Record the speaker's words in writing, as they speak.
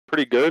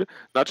pretty good,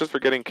 not just for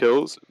getting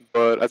kills,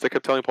 but as I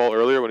kept telling Paul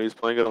earlier when he was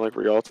playing it on like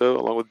Rialto,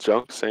 along with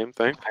Junk, same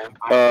thing.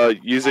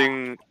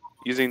 Using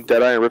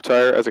Deadeye and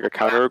Riptire as like a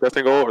counter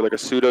aggressing ult or like a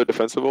pseudo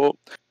defensive ult.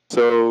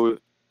 So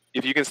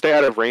if you can stay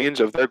out of range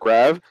of their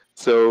grab,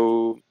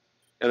 and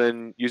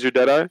then use your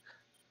Deadeye,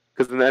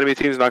 because then the enemy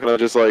team's not gonna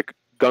just like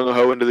gung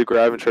ho into the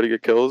grab and try to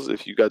get kills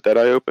if you got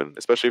Deadeye open,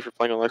 especially if you're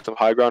playing on like some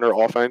high ground or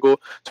off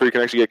angle, so you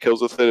can actually get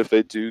kills with it if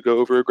they do go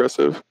over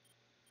aggressive.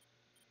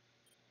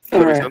 Does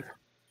that make sense?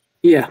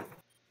 Yeah.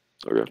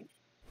 Okay.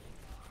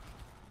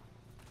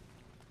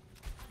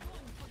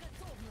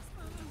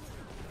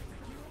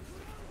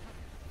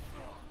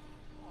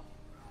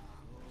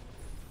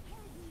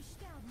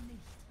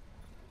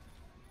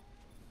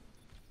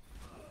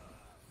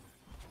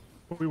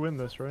 We win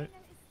this, right?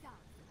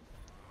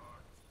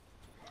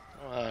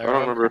 I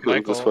don't remember if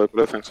it was this fight,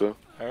 but I think so.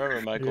 I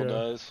remember Michael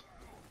dies.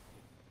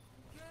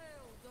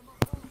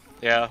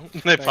 Yeah,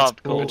 they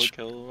popped cold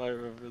kill. I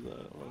remember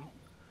that one.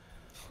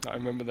 I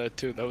remember that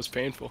too. That was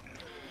painful.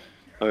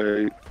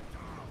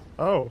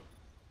 Oh.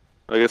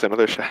 I guess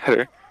another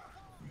shatter.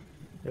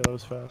 Yeah, that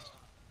was fast.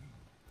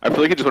 I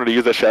feel like he just wanted to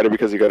use that shatter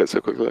because he got it so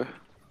quickly.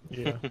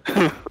 Yeah.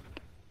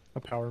 A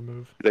power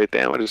move. He's like,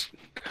 damn, I just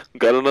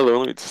got another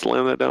one. Let me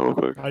slam that down real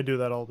quick. I do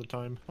that all the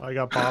time. I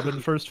got Bob in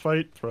the first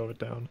fight, throw it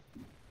down.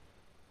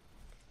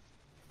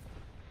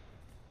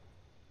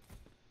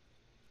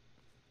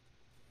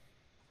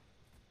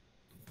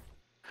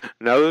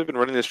 Now that we've been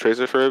running this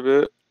tracer for a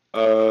bit,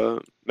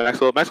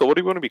 Maxwell, what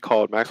do you want to be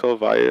called? Maxwell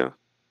via?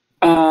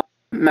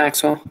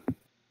 Maxwell.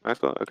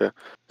 Maxwell, okay.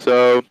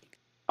 So,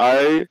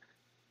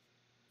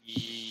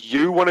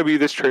 you want to be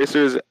this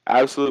tracer's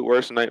absolute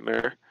worst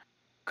nightmare,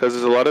 because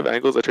there's a lot of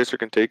angles that tracer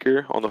can take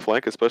here on the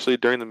flank, especially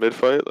during the mid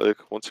fight. Like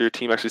once your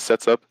team actually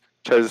sets up,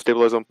 tries to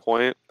stabilize on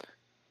point,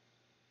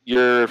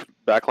 your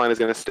backline is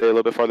going to stay a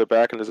little bit farther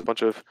back, and there's a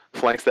bunch of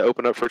flanks that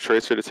open up for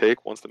tracer to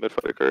take once the mid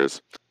fight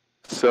occurs.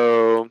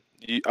 So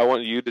I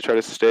want you to try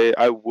to stay.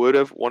 I would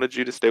have wanted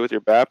you to stay with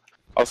your BAP.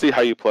 I'll see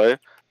how you play,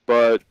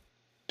 but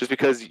just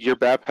because your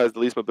BAP has the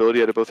least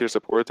mobility out of both your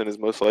supports and is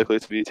most likely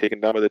to be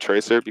taken down by the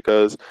tracer,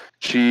 because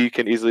she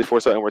can easily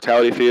force out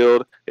immortality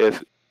field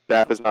if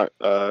BAP is not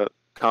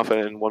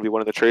confident in 1v1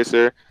 in the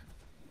tracer.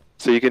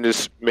 So you can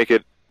just make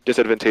it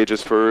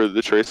disadvantageous for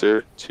the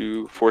tracer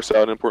to force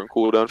out an important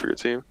cooldown for your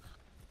team.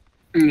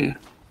 Yeah.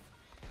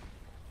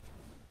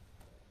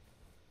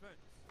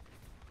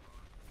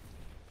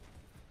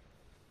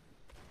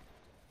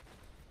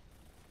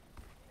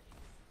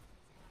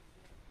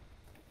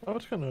 Oh,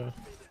 it's gonna...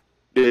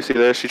 Yeah, you see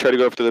there? She tried to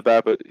go after the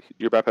BAP, but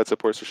your BAP had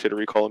support, so she had to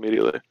recall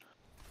immediately.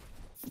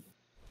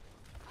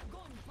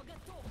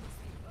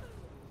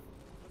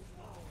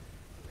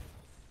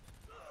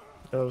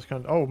 Yeah, that was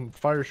kind of... Oh,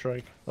 Fire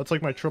Strike. That's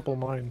like my triple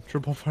mine.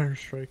 Triple Fire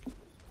Strike.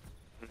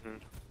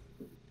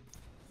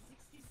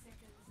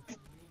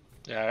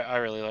 Yeah, I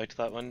really liked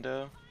that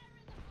window.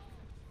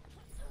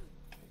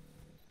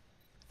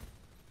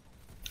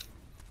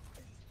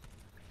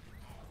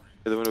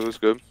 Yeah, the window was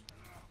good.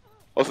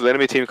 Also, the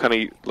enemy team kind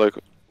of like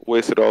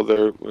wasted all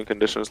their win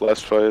conditions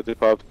last fight. They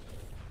popped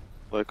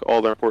like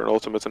all their important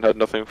ultimates and had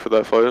nothing for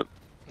that fight.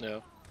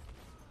 Yeah.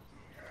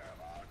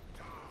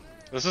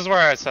 This is where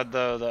I said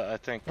though that I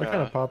think I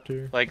kind of popped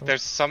here. like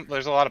there's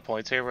a lot of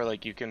points here where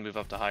like you can move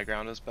up to high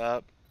ground as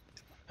BAP,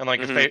 and like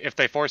if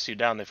they force you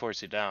down, they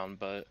force you down.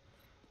 But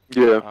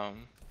yeah,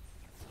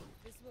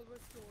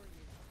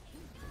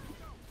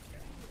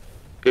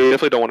 you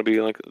definitely don't want to be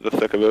in like the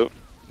thick of it.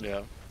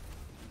 Yeah.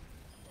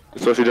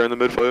 Especially during the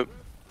mid fight.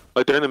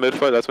 Like during the mid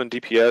fight, that's when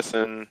DPS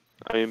and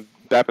I mean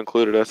BAP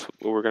included, that's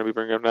what we're going to be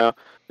bringing up now,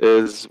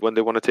 is when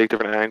they want to take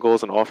different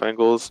angles and off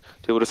angles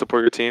to be able to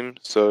support your team.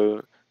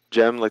 So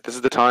Gem, like this is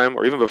the time,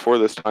 or even before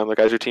this time, like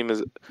as your team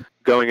is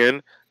going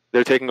in,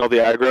 they're taking all the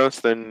aggro,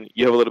 so then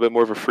you have a little bit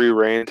more of a free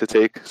reign to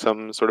take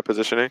some sort of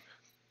positioning,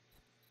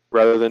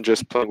 rather than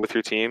just playing with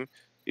your team.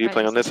 You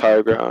playing on this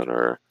high ground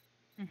or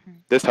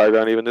this high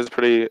ground even. This is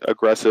pretty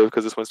aggressive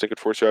because this Winston could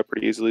force you out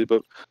pretty easily,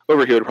 but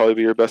over here would probably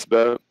be your best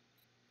bet.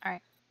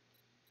 Alright.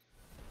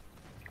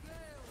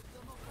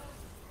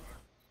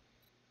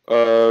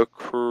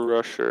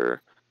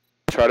 Crusher.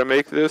 Try to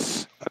make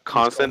this a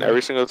constant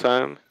every single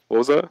time. What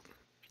was that?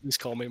 Please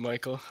call me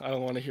Michael. I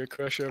don't want to hear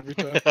Crusher every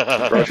time.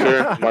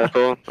 Crusher,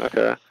 Michael.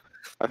 Okay.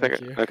 I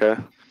think. Okay.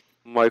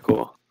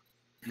 Michael.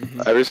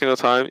 Every single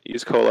time,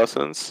 use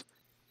Coalescence.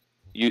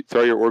 You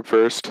throw your orb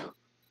first.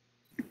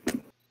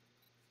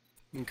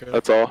 Okay.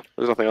 That's all.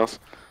 There's nothing else.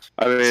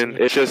 I mean,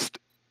 it's just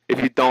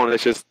if you don't,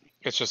 it's just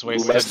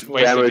wasted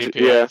damage.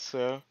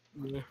 DPS,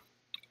 yeah.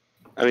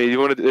 I mean, you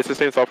want to. It's the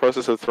same thought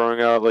process of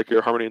throwing out like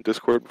your Harmony and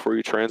Discord before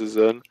you trans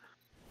in.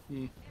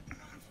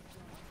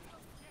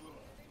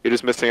 You're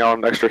just missing out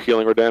on extra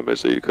healing or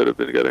damage that you could have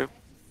been getting.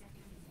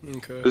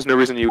 Okay. There's no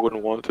reason you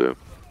wouldn't want to.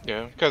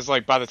 Yeah, because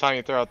like by the time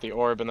you throw out the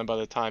orb and then by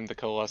the time the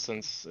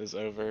coalescence is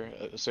over,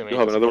 assuming You'll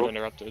have it's another not one?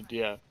 interrupted,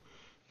 yeah,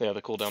 the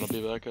cooldown will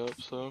be back up.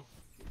 So.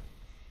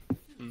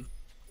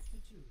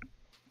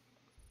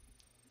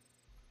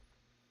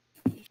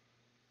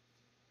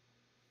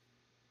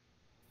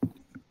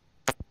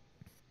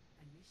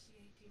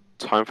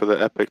 time for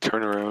the epic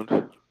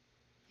turnaround.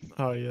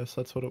 Oh yes,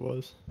 that's what it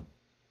was.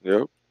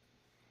 Yep.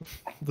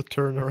 The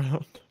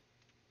turnaround.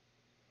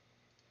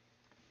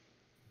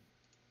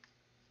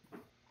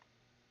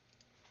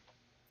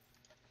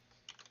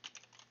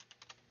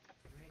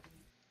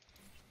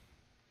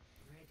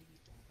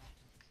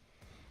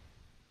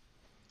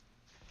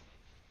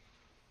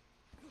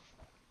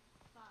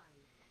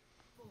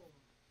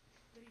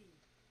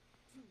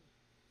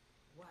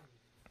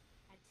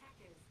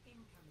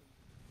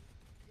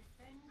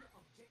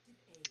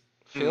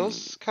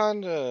 Feels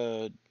kind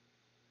of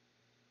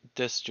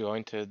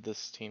disjointed,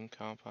 this team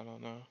comp. I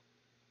don't know.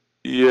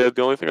 Yeah,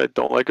 the only thing I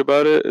don't like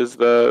about it is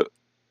that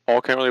all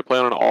can't really play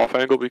on an off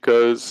angle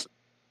because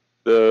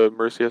the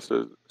Mercy has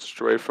to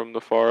stray from the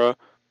Pharah.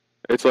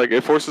 It's like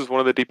it forces one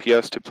of the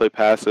DPS to play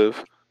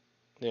passive,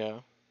 Yeah.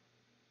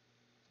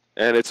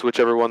 and it's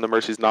whichever one the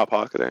Mercy's not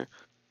pocketing,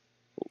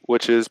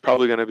 which is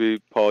probably going to be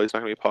Paul. He's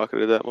not going to be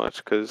pocketed that much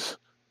because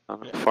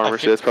Farmer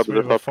feel- is probably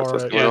we the have a tough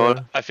process Pharah, going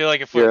on. I feel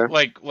like if we Yeah.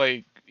 like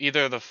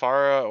either the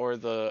Pharah or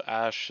the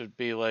Ashe should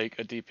be like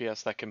a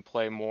DPS that can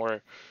play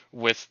more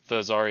with the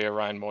Zarya,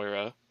 Rein,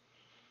 Moira,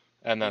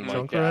 and then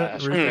like the Junkrat,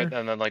 Ashe, Reaper?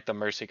 and then like the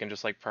Mercy can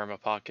just like perma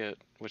pocket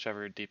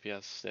whichever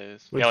DPS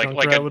stays. Which Yeah, like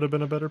Junkrat a would have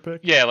been a better pick.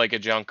 yeah, like a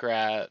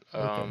Junkrat.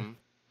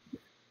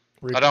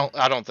 Reaper,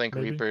 I don't think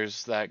maybe?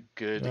 Reaper's that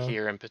good Yeah.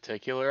 here in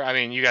particular. I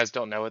mean, you guys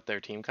don't know what their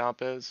team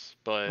comp is,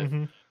 but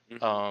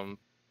Mhm.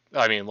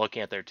 I mean,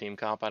 looking at their team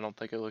comp, I don't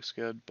think it looks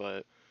good,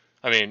 but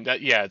I mean,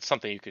 yeah, it's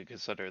something you could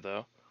consider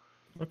though.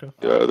 Okay.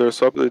 Yeah, they're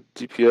swapping the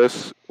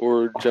DPS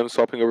or gem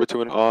swapping over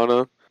to an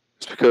Ana,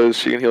 just because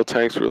she can heal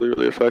tanks really,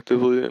 really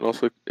effectively, and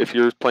also if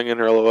you're playing in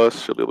her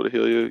LOS, she'll be able to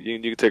heal you. You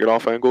can take it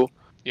off angle.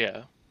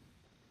 Yeah.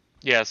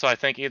 Yeah, so I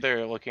think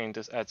either looking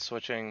at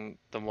switching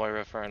the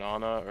Moira for an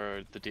Ana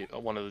or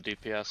one of the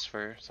DPS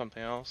for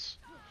something else.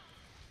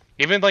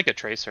 Even like a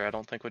Tracer, I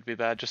don't think would be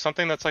bad. Just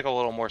something that's like a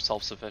little more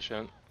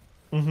self-sufficient,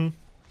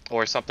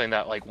 or something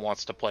that like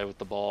wants to play with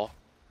the ball.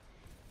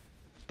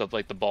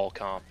 Like the ball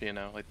comp, you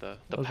know, like the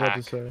I was pack.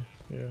 about to say,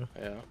 yeah.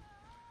 Yeah.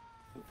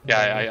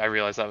 Yeah, I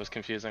realized that was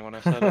confusing when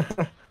I said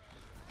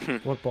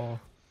it. What ball?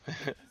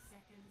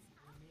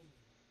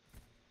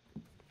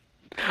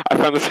 I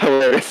found this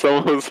hilarious.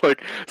 Someone was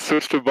like,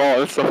 switch to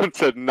ball, and someone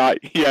said, not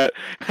yet.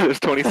 There's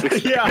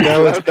 26 Yeah. That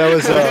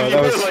was You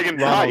were like, Ronald.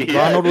 "Not yet."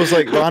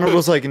 Ronald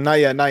was like, not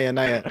yet, not yet,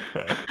 not yet.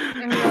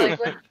 And we're like,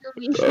 what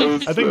do you That mean?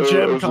 was- I think that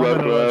Jem was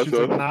commented on it. left She's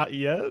like, for not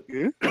yet.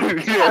 yeah.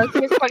 Yeah, it's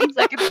like 20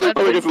 seconds left.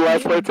 I think it's the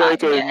last fight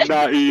territory, Not yet.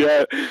 not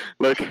yet.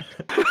 Like,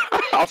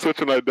 I'll switch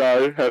when I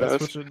die. Head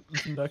Let's ass. switch it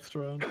next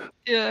round.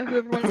 Yeah,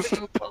 whoever wants to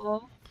go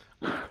ball.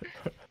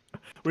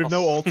 We have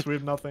no ults. We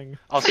have nothing.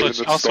 I'll Save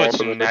switch. the I'll stall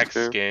switch for the next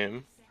next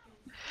game.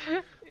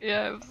 game.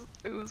 Yeah,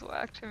 it was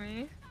whack to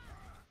me.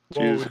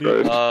 Whoa, Jesus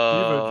Diva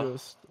Christ.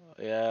 just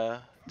Yeah.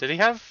 Did he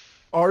have?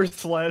 R/. I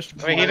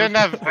mean, he didn't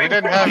have. He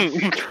didn't have.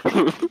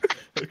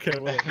 Okay,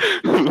 well.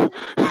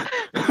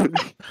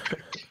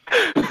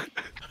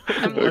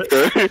 I'm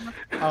Okay.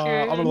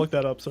 I'm gonna look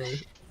that up. Sorry.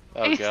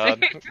 Oh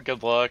god.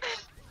 Good luck.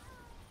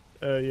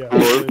 Yeah,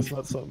 Glorp. it's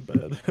not something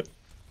bad.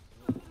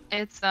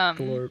 It's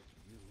Glorp.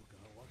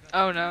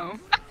 Oh no.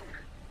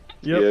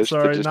 Yep. Yeah,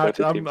 sorry, just not.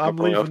 got the team I'm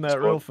coming off leaving the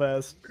that real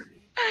spot. fast.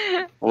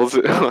 What was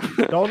it?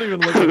 Don't even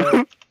look it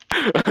up.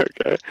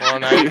 Okay. Well,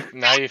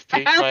 now you've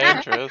piqued my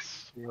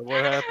interest. Yeah,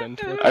 what happened?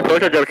 I feel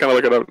like I gotta kind of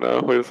look it up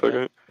now. Wait a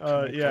second. Yeah,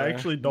 Okay,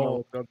 actually I'm don't. gonna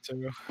look up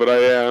too. But I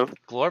am.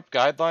 Glorp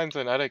guidelines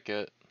and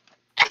etiquette.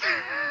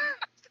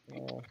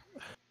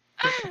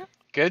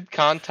 Good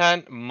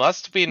content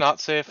must be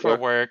not safe for What?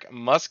 work,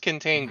 must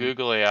contain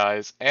googly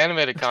eyes,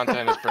 animated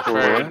content is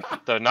preferred,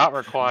 though not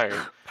required.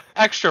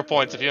 Extra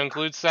points if you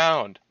include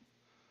sound.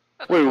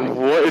 Wait,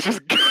 what? It's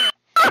just.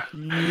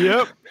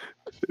 Yep.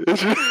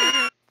 It's just.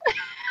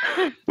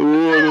 What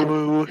am I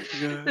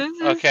looking at? This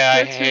is Okay, I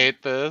such a-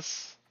 hate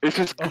this. It's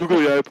just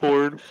googly eye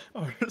porn.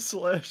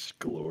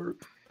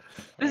 R/Glorp.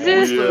 This Oh,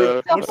 is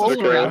yeah. double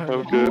Okay, crap.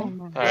 I'm good.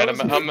 Alright,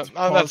 that's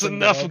Pausing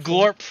enough the option.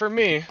 glorp for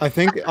me. I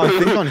think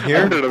on here,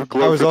 I heard of I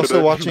Glorp was for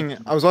also today.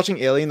 watching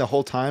Alien the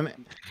whole time,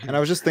 and I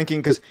was just thinking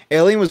because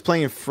Alien was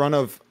playing in front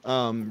of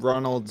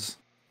Ronald's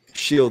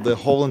shield the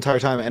whole entire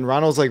time, and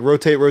Ronald's like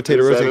rotate Is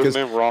that because his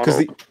name,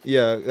 Ronald?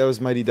 yeah, that was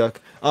Mighty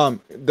Duck. The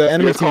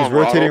enemy guys team call is him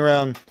rotating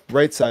Ronald? around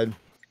right side.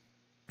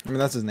 I mean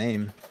that's his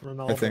name,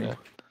 Ronaldo. I think.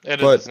 It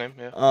is But, his name,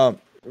 yeah.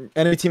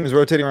 Enemy team is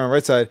rotating around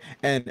right side,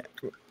 and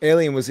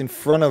Alien was in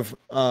front of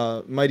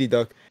Mighty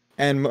Duck,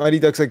 and Mighty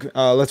Duck's like,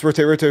 let's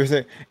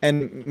rotate,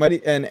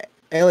 and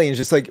Alien's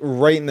just like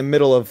right in the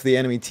middle of the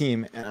enemy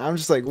team, and I'm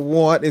just like,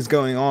 what is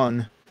going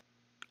on?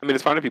 I mean,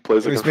 it's fine if he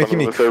plays It like was in front of making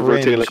me him instead of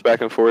rotating cringe. like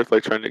back and forth,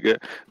 like trying to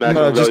get No,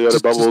 maximum value out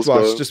of bubbles.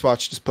 but- just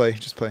watch, just play.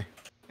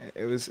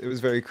 It was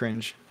very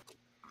cringe.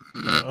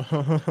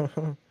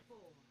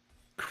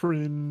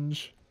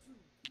 Cringe.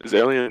 Is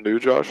Alien new,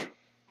 Josh?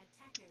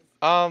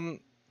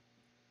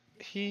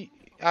 He's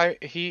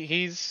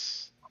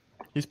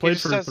He's played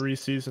just for has- 3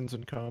 seasons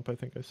in comp. I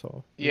think I saw.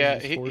 This yeah,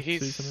 is his fourth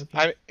he's season,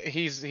 I think.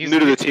 he's New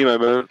to the team, I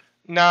meant.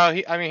 No,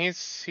 I mean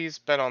he's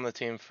been on the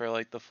team for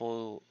like the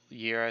full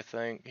year, I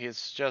think. He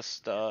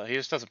just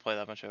doesn't play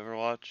that much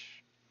Overwatch.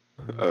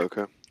 Oh,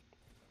 okay.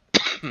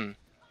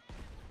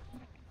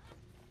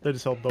 They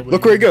just held W.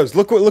 Look where he goes.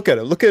 Look at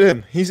him. Look at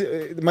him. He's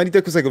Mighty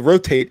Duck was like a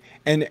rotate,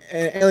 and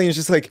Alien's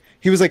just like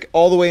he was like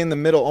all the way in the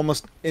middle,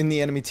 almost in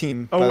the enemy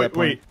team. Oh by wait, that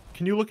point. wait.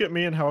 Can you look at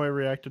me and how I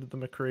reacted to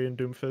the McCree and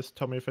Doomfist?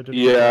 Tell me if I did.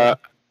 Yeah,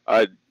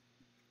 I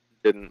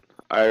didn't.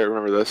 I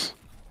remember this.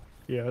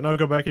 Yeah, and I'll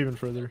go back even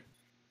further.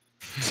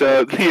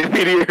 So the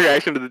immediate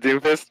reaction to the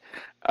Doomfist.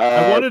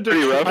 I wanted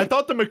pretty to. rough. I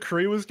thought the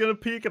McCree was gonna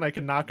peek and I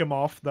could knock him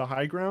off the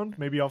high ground,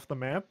 maybe off the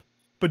map.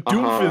 But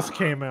Doomfist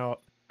came out.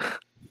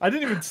 I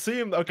didn't even see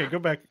him. Okay, go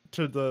back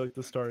to the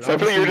start. So I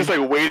feel like you were just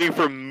like waiting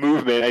for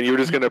movement, and you were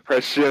just gonna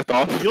press shift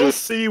off. You'll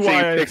just see seeing why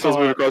I pixels move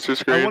thought. across your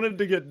screen. I wanted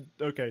to get.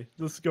 Okay,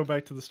 let's go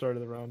back to the start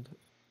of the round.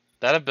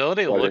 That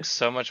ability Water. looks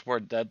so much more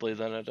deadly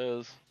than it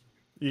is.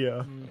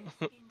 Yeah.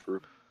 True.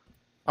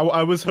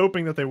 I was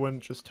hoping that they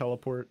wouldn't just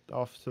teleport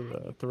off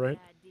to the right.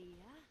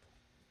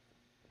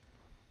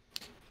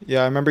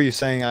 Yeah, I remember you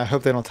saying, "I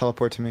hope they don't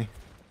teleport to me."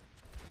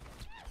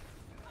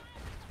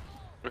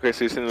 Okay,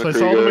 so you seen the So I McCree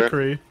saw go the there.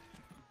 McCree.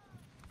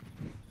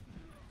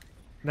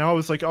 Now I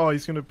was like, oh,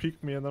 he's gonna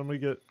peek me, and then I'm gonna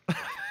get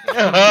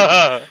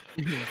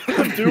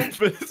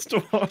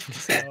Doomfist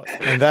walks out.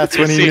 And that's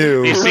when he see,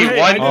 knew. You see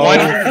Right, one,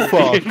 I Oh,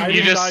 fuck. I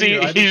you didn't just die see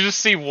here. you just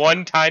see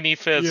one tiny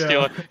fist. Yeah.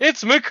 You're like,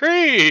 it's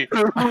McCree.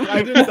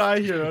 I didn't die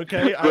here,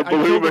 okay? I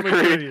blue killed the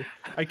McCree. McCree.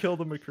 I killed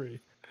the McCree.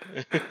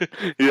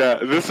 Yeah,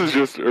 this is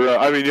just.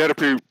 I mean, you had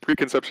a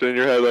preconception in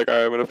your head, like,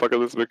 I'm gonna fuck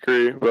up this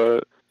McCree,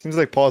 but Seems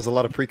like Paul has a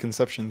lot of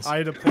preconceptions. I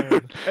had a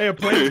plan. Hey, a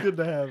plan's good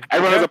to have.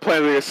 everyone has a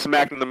plan to get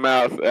smacked in the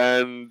mouth,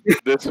 and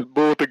this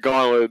bull with the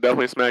gauntlet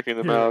definitely smacking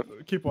in the Here, mouth.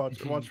 keep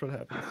watching. Watch what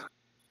happens.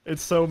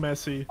 It's so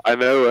messy. I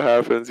know what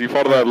happens. You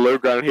fall to that low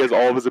ground, and he has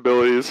all of his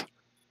abilities.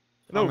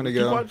 No, I'm gonna keep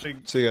go. watching.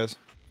 See you guys.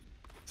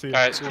 See,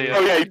 Alright, see ya.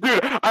 Oh yeah, dude,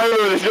 I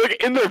remember this. You're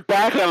like in their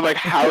background. I'm like,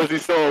 how is he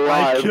still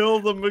I alive?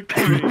 killed the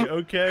McCree,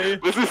 okay?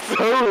 This is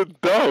so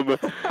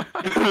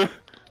dumb.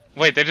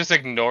 Wait, they just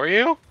ignore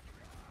you?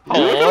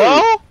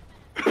 Hello?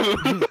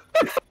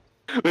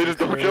 They just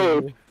don't kill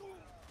him.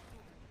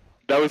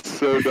 That was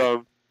so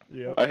dumb.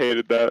 Yeah, I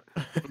hated that.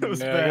 it was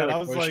Yeah, I bad. got a I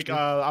was like, question.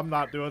 I'm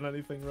not doing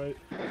anything right.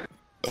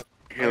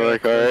 You're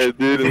like, alright,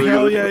 dude.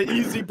 Hell yeah,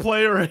 easy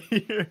play right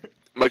here.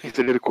 Mike, you said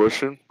you had a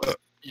question?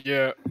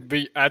 Yeah,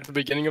 at the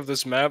beginning of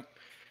this map,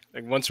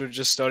 like once we're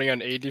just starting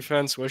on A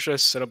defense, where should I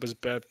set up as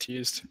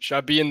Baptiste? Should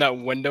I be in that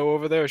window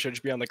over there, or should I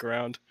just be on the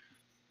ground?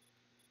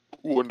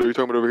 What are you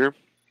talking about over here?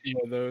 Yeah,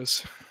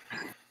 those.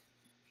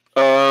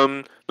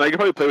 No, you can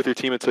probably play with your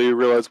team until you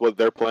realize what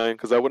they're playing,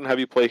 because I wouldn't have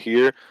you play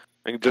here,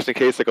 and just in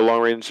case like a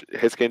long range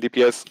hit scan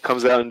DPS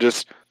comes out and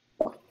just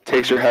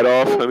takes your head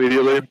off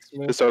immediately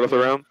to start off the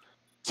round.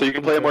 So you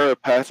can play a more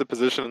passive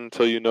position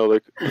until you know,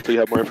 like, until you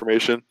have more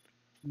information.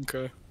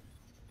 Okay.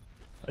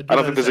 I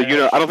don't think there's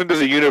I don't think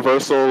there's a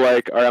universal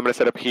like, all right, I'm gonna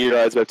set up here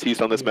as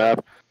Baptiste on this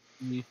map.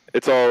 Mhm.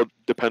 It's all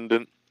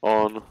dependent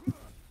on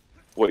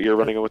what you're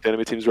running and what the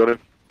enemy team's running.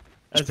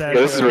 As Yeah,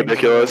 this is accurate.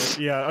 ridiculous.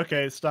 Yeah,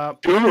 okay,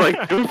 stop.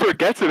 Doom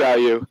forgets about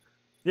you.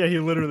 Yeah, he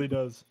literally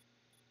does.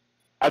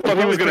 I thought he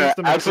probably was gonna thinks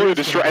the absolutely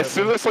McCree's destroy. gonna As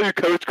soon as I saw your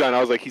coach gun, I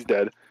was like, he's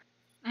dead.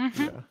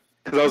 Mm-hmm. Yeah.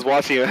 Because I was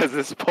watching it as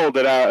this pulled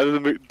it out,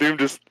 and then Doom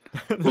just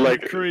the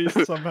Like-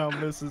 McCree somehow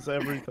misses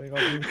everything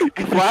on me.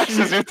 he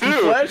flashes you He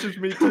too. flashes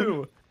me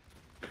too.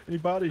 He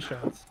body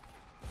shots.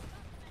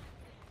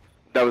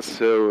 That was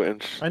so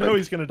interesting. I know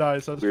he's gonna die,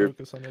 so let's Weird.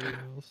 focus on everything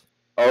else.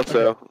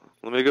 Also,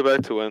 let me go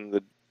back to when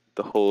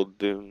the whole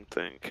Doom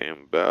thing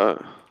came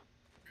about.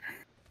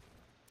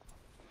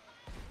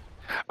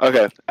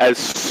 Okay, as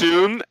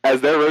soon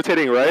as they're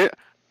rotating right,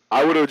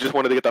 I would have just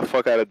wanted to get the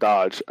fuck out of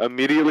Dodge.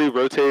 Immediately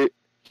rotate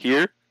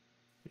here,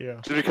 Yeah.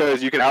 just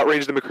because you can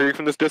outrange the McCree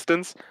from this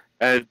distance,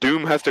 and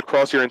Doom has to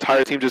cross your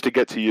entire team just to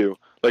get to you.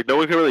 Like, no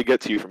one can really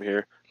get to you from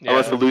here,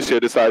 unless the Lucio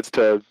decides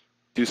to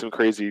do some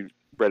crazy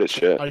Reddit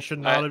shit. I should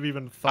not have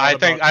even thought I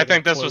think about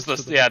getting this was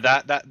close the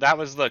to that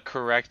was the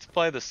correct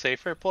play, the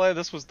safer play.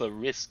 This was the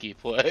risky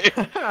play.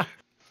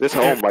 This,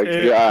 oh my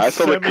It god, I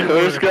saw the semi-worked.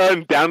 coast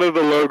gun down to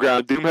the low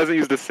ground. Doom hasn't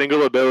used a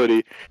single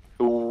ability.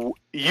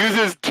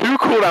 Uses 2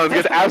 cooldowns,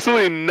 gets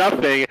absolutely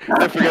nothing,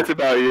 and forgets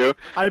about you.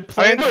 I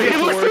planned No, he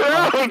this looks work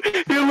on- around.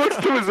 He looks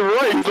to his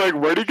right. He's like,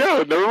 "Where'd he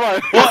go? Never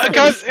mind." Well,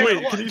 because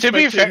Wait, can you to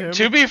be spectate fair, him?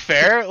 to be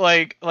fair,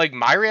 like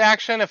my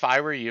reaction if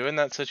I were you in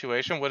that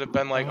situation would have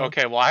been like, Uh-huh.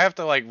 okay, well I have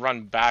to like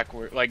run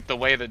backward, like the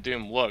way that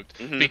Doom looked,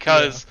 Mhm.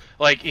 because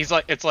like he's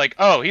like it's like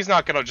oh he's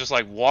not gonna just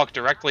like walk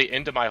directly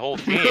into my whole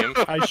team.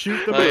 I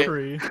shoot the Like-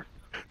 McCree.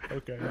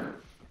 Okay.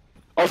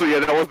 Also, yeah,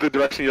 that was the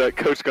direction you like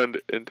coach gunned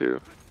into.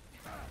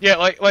 Yeah,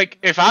 like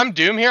if I'm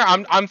Doom here,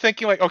 I'm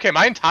thinking like okay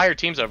my entire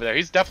team's over there.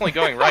 He's definitely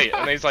going right,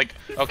 and he's like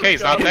okay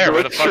he's not there.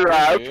 Where the fuck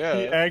Trap. is he? He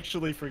Yeah.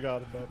 actually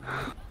forgot about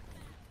me.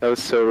 That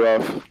was so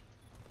rough.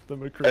 The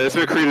And McCree. this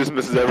McCree just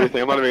misses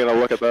everything. I'm not even gonna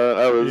look at that.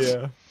 That was.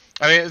 Yeah.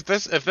 I mean if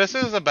this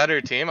is a better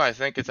team, I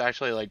think it's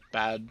actually like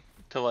bad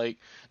to like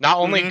not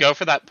only go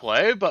for that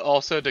play, but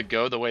also to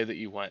go the way that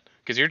you went,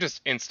 because you're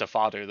just insta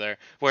fodder there.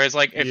 Whereas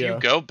like if you Yeah.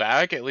 go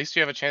back, at least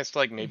you have a chance to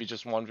like maybe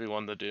just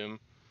 1v1 the Doom.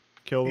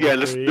 Kill the Yeah,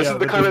 this McCree. is Yeah, the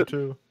the kind Doom of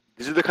too.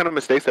 these are the kind of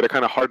mistakes that are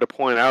kind of hard to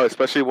point out,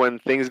 especially when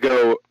things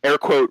go air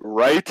quote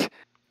right.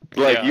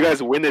 Like you Yeah.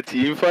 guys win the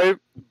team fight,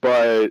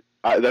 but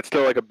that's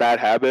still like a bad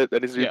habit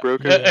that needs to be Yeah.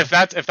 broken. Yeah. If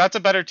that's a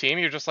better team,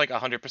 you're just like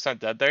 100%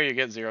 dead there. You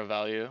get 0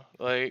 value.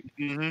 Like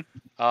Mm-hmm.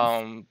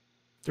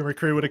 The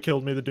McCree would have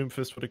killed me. The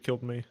Doomfist would have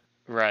killed me.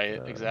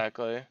 Right,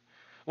 exactly.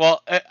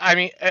 Well, I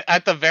mean,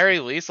 at the very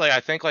least, like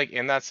I think, like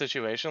in that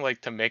situation,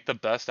 like to make the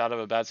best out of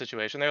a bad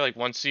situation, there, like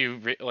once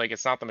you like,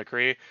 it's not the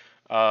McCree,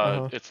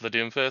 it's the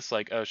Doomfist.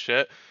 Like, oh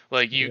shit,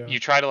 like you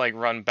try to like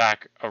run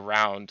back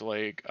around,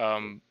 like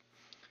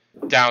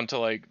down to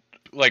like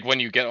when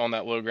you get on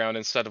that low ground,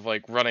 instead of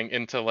like running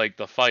into like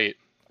the fight,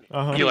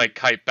 you like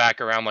kite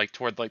back around like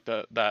toward like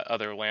that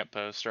other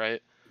lamppost,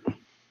 right?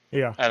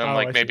 Yeah. And then Oh,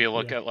 like I maybe see.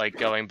 look Yeah. at like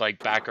going like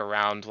back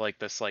around like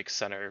this like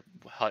center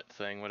hut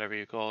thing, whatever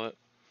you call it.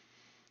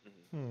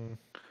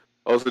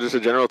 Also, just a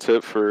general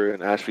tip for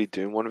an Ash v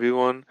Doom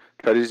 1v1: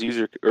 try to just use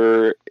your,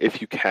 or if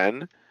you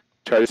can,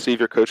 try to save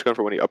your coach gun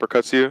for when he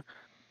uppercuts you.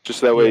 Just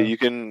so that way Yeah. you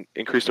can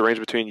increase the range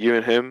between you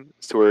and him,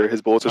 to where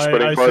his bullets are I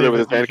spreading farther save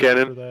with it his hand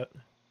usually cannon. for that.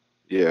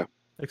 Yeah.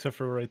 Except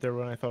for right there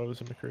when I thought it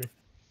was a McCree.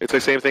 It's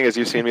like same thing as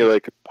you've seen me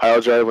like pile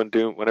drive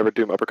whenever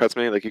Doom uppercuts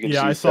me. Like you can Yeah,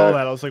 just I use saw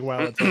that. I was like, wow,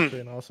 that's actually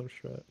an awesome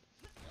strat.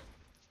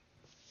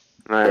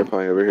 Now you're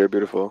playing over here,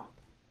 beautiful.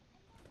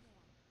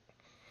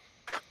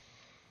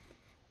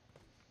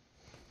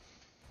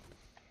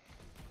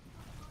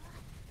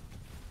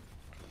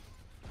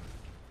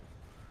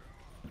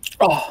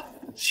 Oh,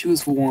 she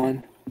was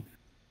one.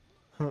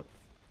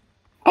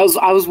 I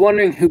was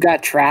wondering who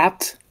got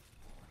trapped,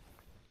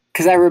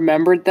 because I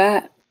remembered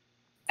that,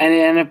 and it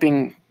ended up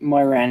being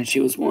Moira, and she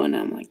was one.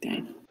 I'm like,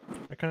 dang.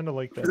 I kind of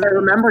like that. 'Cause I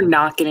remember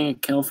not getting a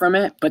kill from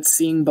it, but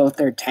seeing both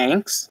their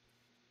tanks,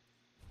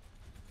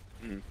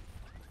 Mhm.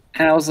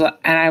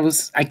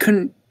 and I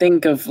couldn't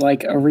think of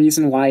like a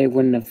reason why it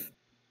wouldn't have,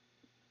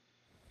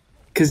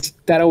 because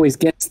that always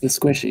gets the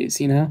squishies,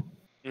 you know.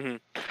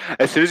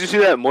 As soon as you see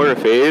that Moira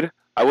fade,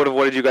 I would have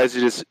wanted you guys to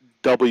just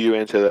W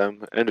into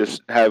them and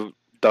just have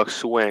Duck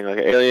swing like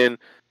an alien,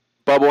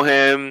 bubble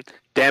him,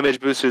 damage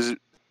boost his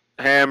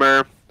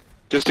hammer,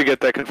 just to get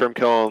that confirmed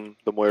kill on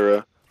the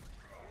Moira.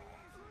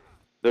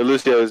 The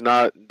Lucio is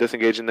not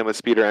disengaging them with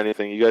speed or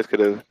anything. You guys could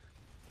have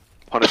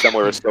punished that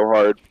Moira so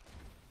hard.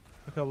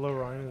 Look how low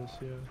Ryan is.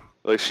 Yeah.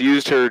 Like she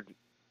used her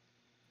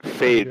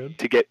fade good.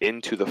 to get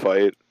into the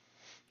fight,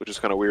 which is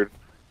kind of weird.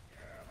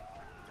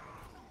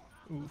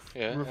 Oof.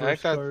 Yeah, I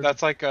Reverse think guard.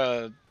 that's like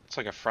a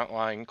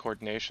frontline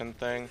coordination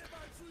thing,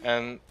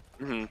 and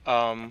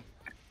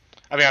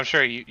I mean I'm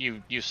sure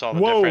you saw the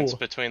difference Whoa.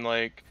 between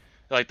like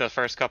the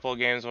first couple of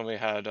games when we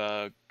had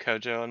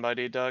Kojo and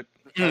Mighty Duck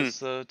as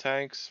the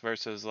tanks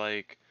versus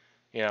like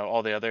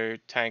all the other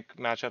tank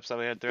matchups that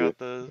we had throughout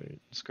the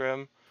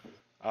scrim.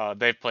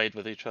 They've played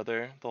with each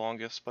other the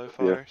longest by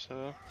far.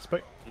 So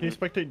Can you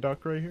spectate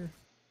Duck right here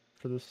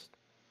for this?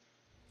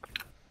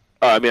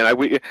 I mean,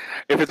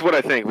 if it's what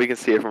I think, we can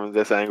see it from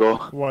this angle.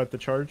 What, the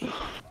charge?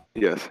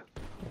 Yes.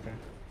 Okay.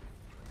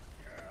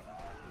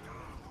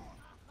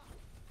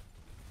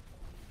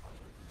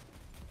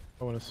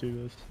 I want to see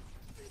this.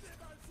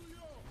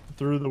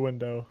 Through the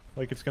window,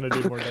 like it's gonna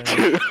do more damage.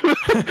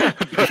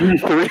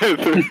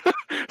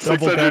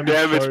 600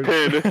 damage charge.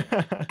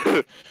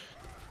 pin.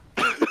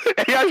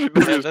 He actually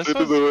did Yeah, just this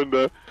through the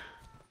window.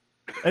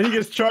 And he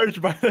gets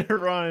charged by the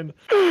Ryan.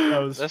 That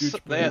was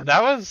huge play.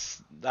 that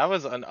was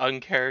an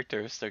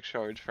uncharacteristic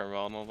charge from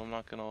Ronald. I'm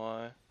not gonna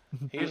lie.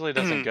 He usually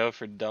doesn't go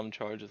for dumb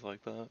charges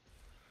like that.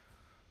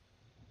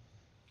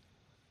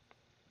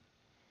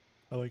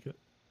 I like it.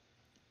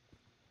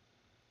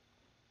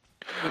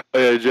 Oh,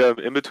 yeah, Jim,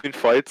 in between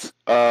fights,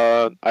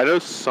 I know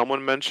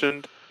someone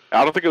mentioned,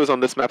 I don't think it was on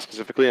this map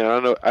specifically, and I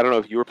don't know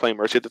if you were playing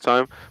Mercy at the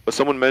time, but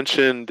someone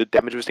mentioned the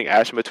damage boosting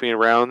Ashe in between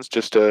rounds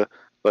just to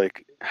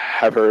like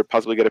have her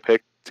possibly get a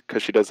pick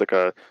because she does like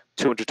a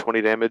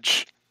 220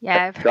 damage.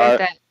 Yeah, I've heard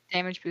that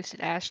damage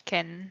boosted Ashe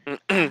can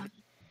one-shot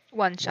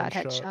One-shot.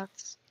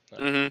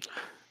 headshots.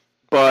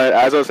 But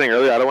as I was saying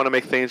earlier, I don't want to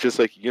make things just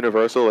like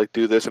universal, like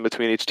do this in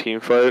between each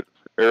team fight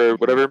or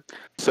whatever.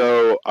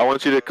 So I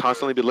want you to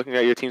constantly be looking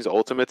at your team's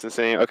ultimates and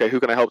saying, okay, who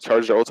can I help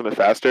charge their ultimate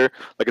faster?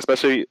 Like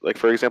especially like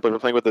for example, if you're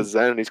playing with a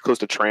Zen and he's close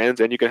to trans,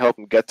 and you can help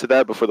him get to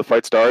that before the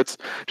fight starts.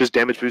 Just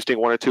damage boosting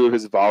 1 or 2 of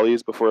his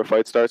volleys before a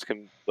fight starts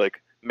can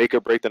like make or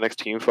break the next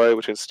team fight,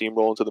 which can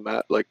steamroll into the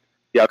map, like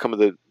the outcome of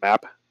the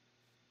map.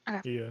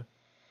 Yeah.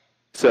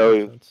 So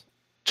Makes sense.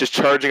 just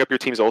charging up your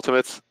team's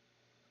ultimates,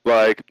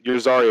 like your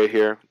Zarya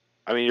here.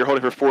 I mean, you're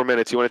holding for 4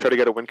 minutes. You want to try to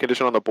get a win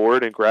condition on the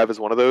board, and Grav is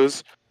one of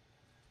those.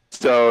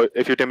 So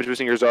if you're damage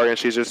boosting your Zarya and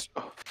she's just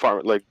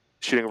like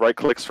shooting right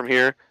clicks from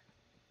here,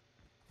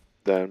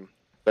 then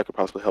that could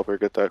possibly help her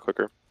get that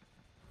quicker.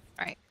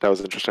 Right. That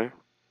was interesting.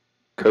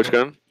 Coach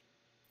gun?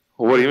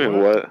 What do you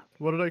mean, what?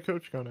 What did I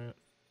coach gun at?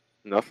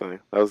 Nothing.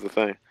 That was the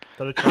thing.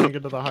 Did I try and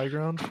get to the high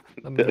ground?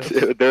 And miss?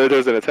 There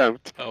was an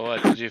attempt. Oh,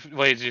 what did you?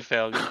 Wait, did you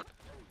fail?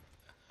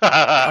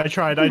 I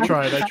tried.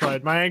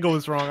 My angle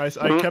was wrong. I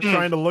kept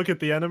trying to look at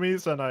the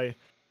enemies, and I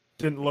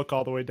didn't look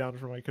all the way down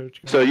for my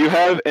coach. So you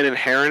have an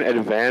inherent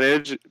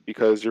advantage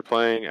because you're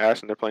playing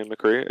Ash and they're playing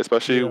McCree,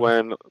 especially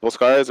when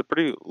Volskaya is a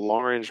pretty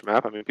long-range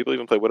map. I mean, people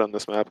even play Wood on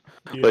this map.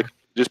 Yeah. Like,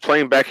 just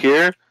playing back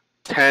here,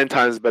 10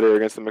 times better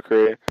against the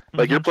McCree.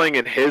 Like, you're playing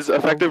in his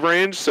effective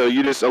range, so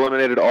you just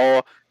eliminated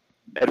all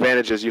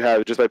advantages you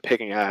have just by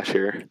picking Ash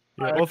here.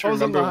 Yeah, well, if I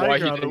was on the high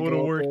ground, it would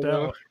have worked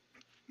out.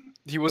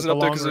 He wasn't up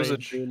there because there was a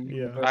range,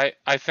 Doom.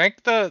 I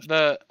think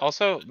the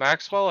also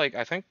Maxwell, like,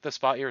 I think the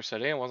spot you were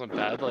sitting in wasn't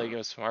bad. Like, it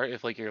was smart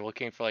if like you're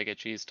looking for like a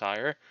cheese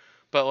tire,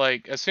 but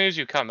like as soon as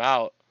you come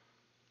out,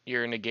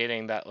 you're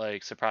negating that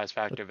like surprise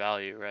factor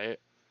value, right?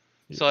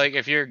 Yeah. So like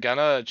if you're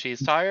gonna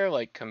cheese tire,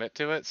 like commit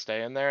to it,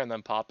 stay in there, and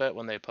then pop it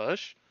when they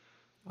push.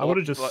 I would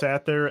have just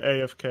sat there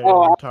AFK.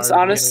 Oh, I was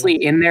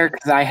honestly in there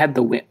because I had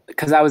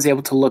because I was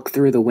able to look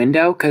through the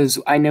window because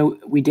I know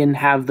we didn't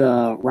have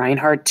the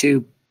Reinhardt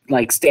to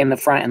like stay in the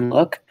front and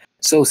look.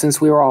 So since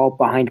we were all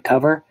behind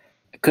cover,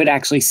 I could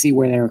actually see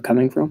where they were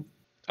coming from.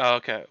 Oh,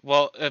 okay.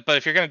 Well, but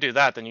if you're gonna do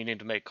that, then you need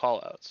to make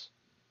callouts,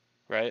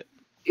 right?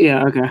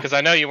 Yeah. Okay. Because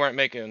I know you weren't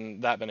making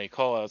that many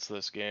callouts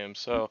this game.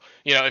 So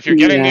you know, if you're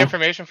getting the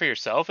information for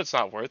yourself, it's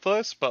not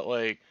worthless. But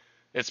like,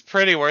 it's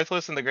pretty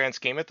worthless in the grand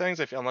scheme of things,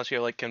 unless you're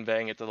like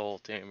conveying it to the whole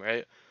team,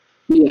 right?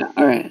 Yeah.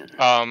 All right.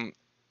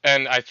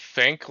 And I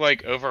think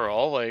like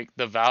overall, like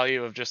the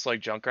value of just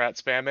like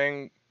Junkrat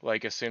spamming,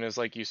 like as soon as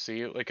like you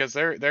see, like, because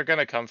they're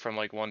gonna come from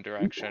like one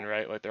direction,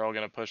 right? Like they're all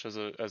gonna push as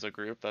a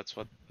group. That's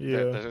what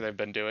they've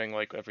been doing,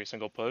 like every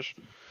single push.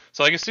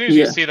 So like as soon as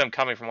you see them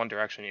coming from one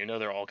direction, you know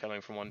they're all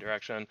coming from one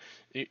direction.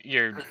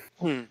 You're,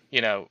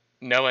 you know,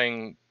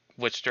 knowing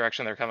which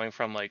direction they're coming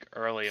from like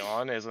early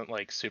on isn't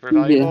like super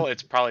valuable.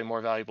 It's probably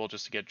more valuable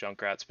just to get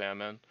Junkrat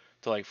spam in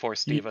to like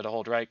force Diva to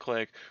hold right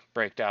click,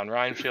 break down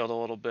Rhyme Shield a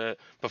little bit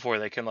before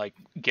they can like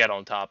get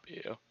on top of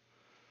you.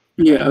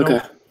 Yeah.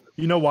 Okay.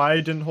 You know why I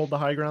didn't hold the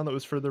high ground that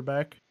was further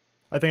back?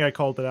 I think I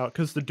called it out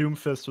because the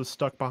Doomfist was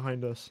stuck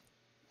behind us.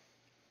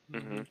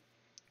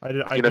 I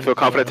didn't feel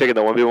confident taking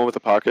the 1v1 with the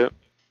pocket.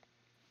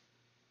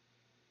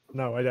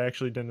 No, I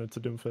actually didn't. It's a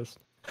Doomfist.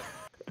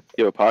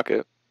 You have a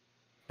pocket.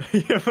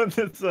 Yeah, but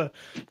it's a.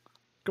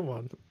 Come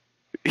on.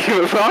 You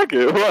have a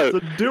pocket. What? It's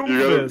a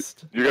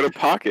Doomfist. You got a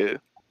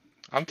pocket.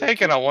 I'm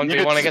taking a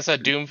 1v1 against a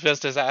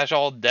Doomfist as Ash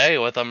all day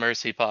with a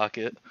Mercy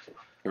pocket.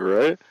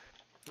 Right?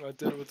 I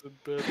did it with a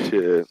bit.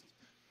 Shit.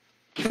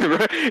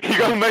 Right? You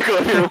got Michael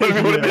up here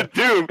 1v1 to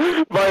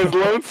Doom by his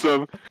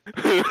lonesome.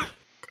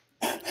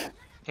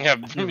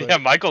 Yeah,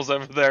 Michael's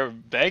over there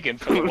begging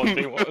for the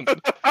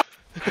 1v1.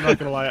 I'm not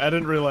gonna lie, I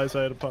didn't realize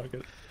I had a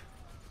pocket.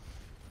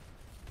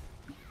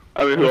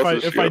 I mean,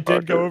 if I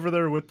did go over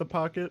there with the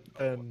pocket,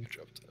 then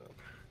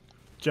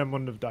Gem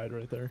wouldn't have died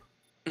right there.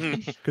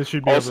 Because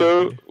she'd be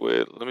also,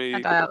 wait, let me.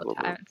 I die all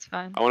the time. It's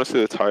fine. I want to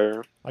see the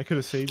tire. I could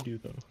have saved you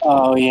though.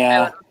 Oh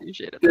yeah. I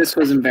appreciate it. This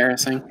was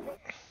embarrassing.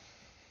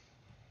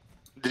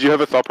 Did you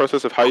have a thought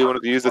process of how you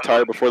wanted to use the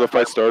tire before the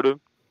fight started?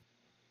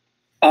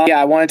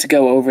 Yeah, I wanted to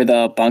go over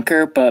the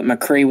bunker, but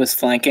McCree was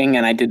flanking,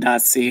 and I did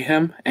not see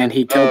him, and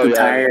he killed the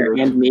tire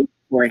and me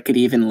before it could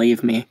even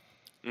leave me.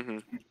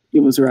 It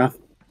was rough.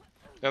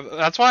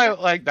 That's why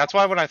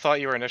when I thought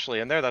you were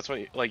initially in there, that's what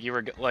like you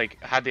were like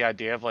had the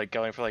idea of like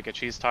going for like a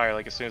cheese tire,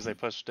 like as soon as they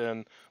pushed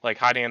in, like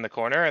hiding in the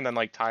corner and then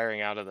like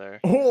tiring out of there.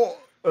 Oh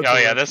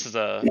yeah, this is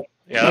a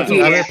that's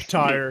a rip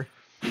tire.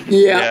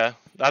 Yeah,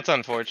 that's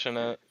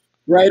unfortunate.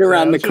 Right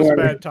around the corner.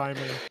 Bad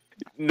timing.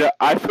 No,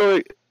 I feel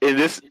like in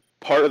this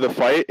part of the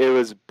fight, it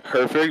was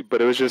perfect,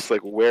 but it was just like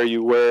where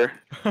you were.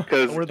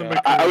 Because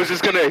I was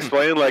just gonna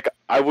explain, like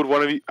I would have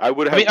wanted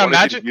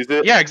to use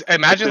it. Yeah,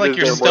 imagine like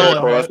you're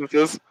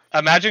still.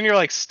 Imagine you're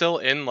like still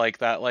in like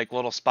that like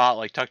little spot,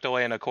 like tucked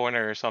away in a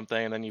corner or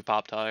something, and then you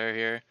pop tire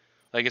here.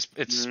 Like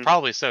it's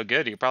probably so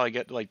good, you probably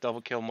get like double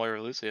kill Moira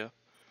Lucio.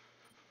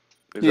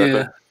 Exactly.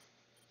 Yeah.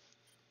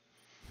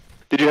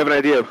 Did you have an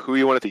idea of who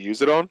you wanted to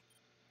use it on?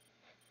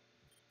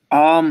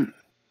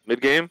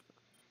 Mid game,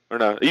 or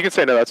no? You can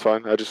say no. That's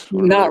fine. I just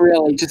not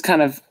really. Just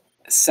kind of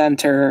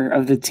center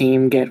of the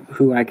team. Get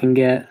who I can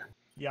get.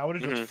 Yeah, I would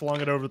have just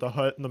flung it over the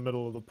hut in the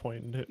middle of the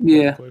point and hit.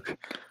 Yeah. Quick.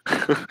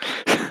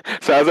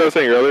 So as I was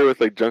saying earlier, with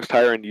like Junk's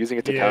tire and using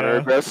it to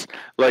counter aggress,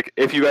 like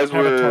if you guys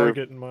have were a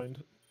target in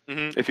mind.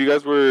 If you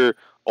guys were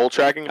ult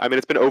tracking, I mean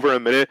it's been over a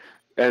minute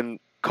and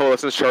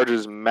Coalescence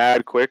charges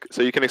mad quick,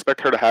 so you can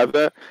expect her to have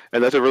that,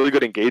 and that's a really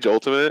good engage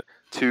ultimate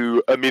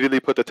to immediately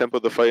put the tempo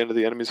of the fight into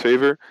the enemy's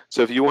favor.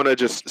 So if you want to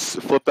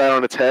just flip that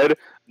on its head,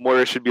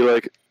 Moira should be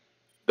like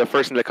the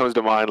first thing that comes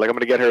to mind. Like I'm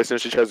gonna get her as soon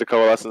as she tries to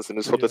Coalescence and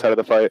just flip the side of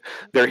the fight.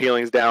 Their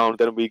healing's down,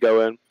 then we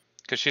go in.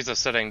 Because she's a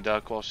sitting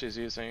duck while she's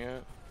using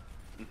it.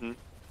 And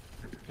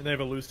they have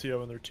a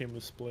Lucio and their team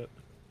was split,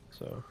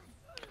 so.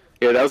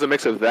 Yeah, that was a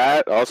mix of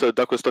that. Also,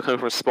 Duck was still coming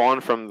from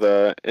spawn from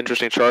the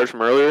interesting charge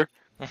from earlier.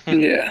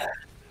 Yeah.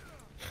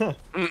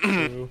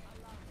 And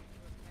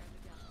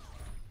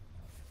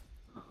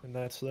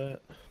that's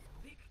that.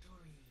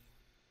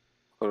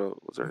 Hold on,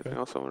 was there anything Okay.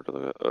 else I wanted to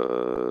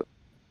look at?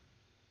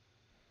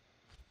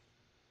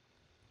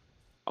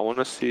 I want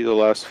to see the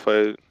last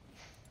fight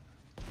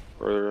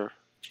or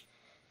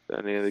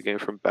any of the game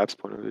from Bap's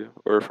point of view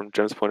or from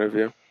Jem's point of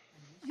view.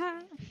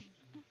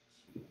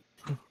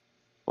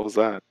 What was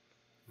that?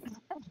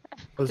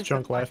 Was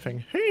Junk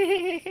laughing?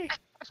 Hey,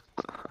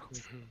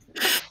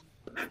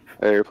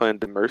 you're playing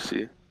the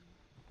Mercy.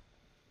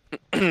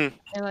 I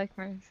like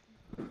Mercy.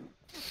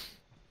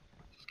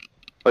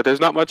 Like, there's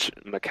not much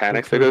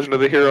mechanics that goes into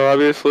the hero,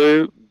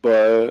 obviously,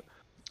 but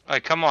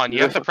Like, come on, you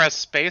Yeah. have to press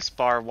space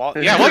bar while.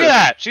 Yeah, look at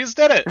that! She's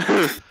did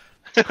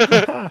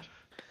it!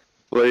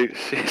 like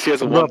she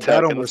has a Well, one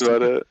tap that and that's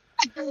about it.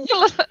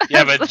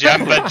 Yeah, but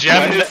Gem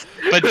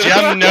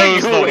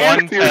knows the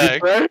one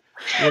tag. Right?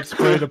 What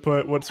spray to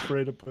put? What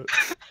spray to put?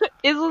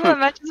 Isla that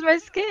matches my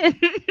skin.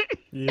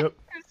 Yep.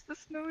 It's the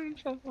snowy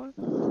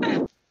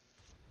trouble.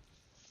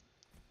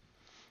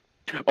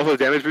 Also,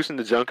 damage boosting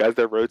the junk as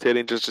they're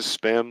rotating, just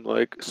spam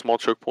like small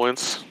choke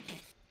points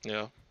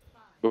Yeah.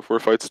 before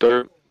fights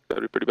start.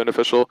 That'd be pretty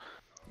beneficial.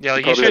 Yeah, like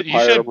you Probably should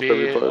higher be level for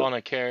every fight. on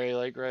a carry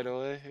like right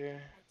away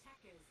here.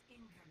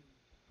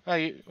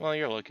 Oh, well,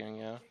 you're looking,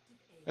 yeah.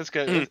 It's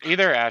good.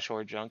 Either Ash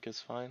or Junk is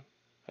fine,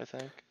 I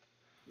think.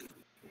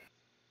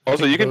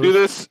 Also, you can do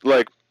this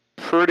like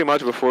pretty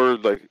much before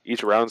like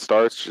each round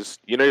starts.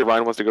 Just your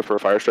Ryan wants to go for a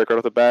fire strike right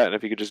off the bat, and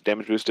if you could just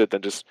damage boost it,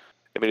 then just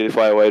immediately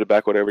fly away to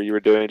back whatever you were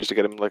doing, just to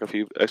get him like a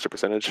few extra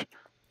percentage.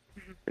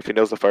 If he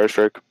nails the fire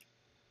strike.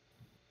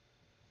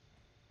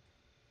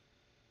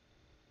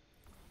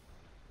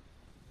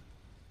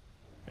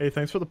 Hey,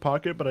 thanks for the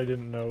pocket, but I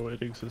didn't know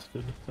it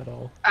existed at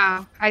all.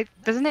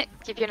 Doesn't it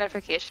give you a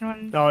notification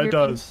when? No, it you're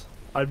does.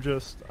 I'm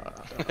just,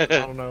 I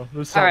don't know.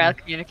 There's All right, I'll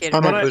something. communicate. I'm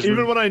about not it.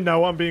 Even when I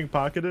know I'm being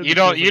pocketed, You it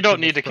don't feels like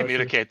too need much to pressure.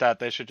 communicate that.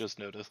 They should just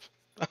notice.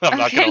 I'm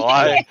not Okay. gonna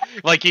lie.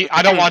 Like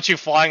I don't want you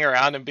flying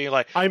around and being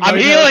like, I I'm might have,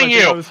 healing I think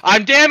I you. was-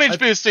 I'm damage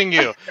boosting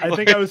you. I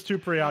think I was too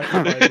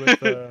preoccupied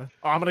with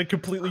I'm gonna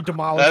completely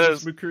demolish That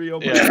this is-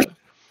 McCree. Yeah.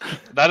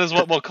 That is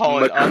what we'll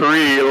call it.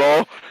 McCree,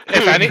 lol.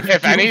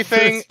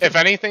 If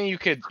anything, you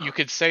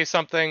could say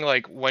something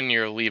like when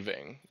you're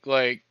leaving,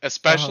 like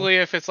especially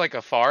if it's like a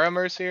Pharah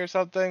Mercy or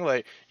something,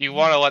 like you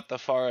want to let the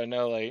Pharah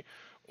know like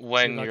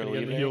when not you're gonna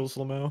get any leaving. heals,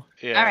 Lamo.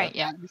 Yeah. All right,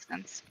 yeah, makes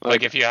sense.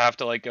 Like if you have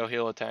to like go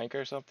heal a tank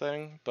or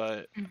something,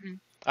 but Mhm.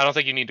 I don't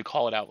think you need to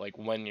call it out like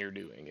when you're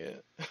doing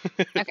it.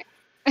 Okay.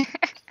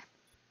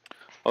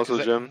 Also,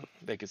 They- Jim.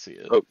 They could see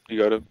it. Oh, you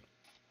got it.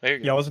 There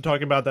you Yeah, I go. wasn't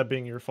talking about that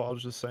being your fault. I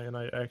was just saying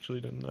I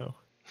actually didn't know.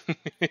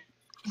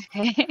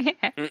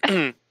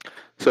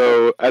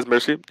 So, as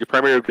Mercy, your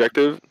primary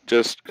objective,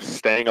 just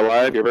staying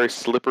alive. You're a very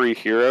slippery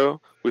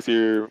hero with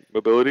your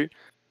mobility.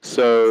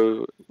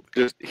 So,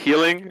 just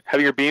healing,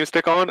 having your beam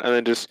stick on, and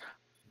then just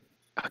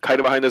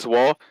hiding behind this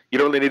wall. You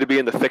don't really need to be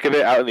in the thick of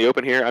it, out in the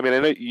open here. I mean, I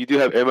know you do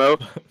have ammo,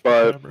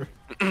 but Whatever.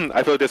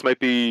 I feel like this might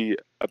be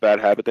a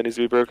bad habit that needs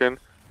to be broken.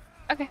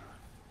 Okay.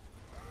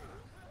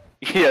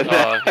 Yeah,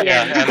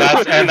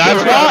 Yeah, and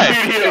that's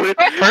why.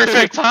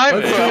 Perfect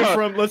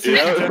timing. Let's see it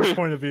Yeah. from Jim's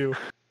point of view.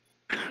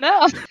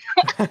 No.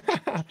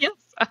 Yes.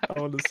 I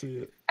want to see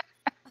it.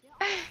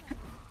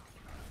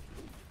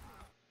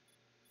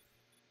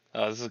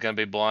 Oh, this is gonna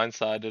be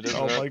blindsided, isn't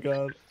Oh it? my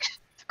god.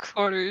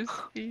 Quarter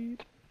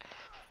speed.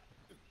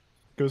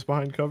 Goes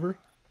behind cover.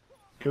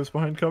 Goes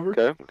behind cover.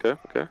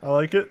 Okay. I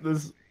like it.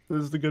 This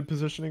is the good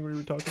positioning we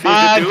were talking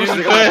Ah, about.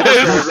 dude,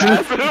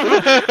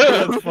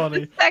 That's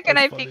funny. Second,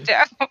 I That's funny. peeked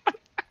out.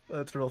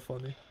 That's real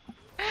funny.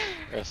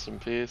 Rest in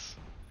peace.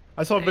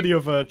 I saw a video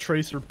of a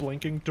Tracer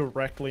blinking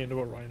directly into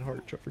a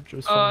Reinhardt charge.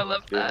 Oh, I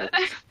love that.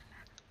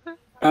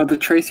 The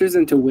tracers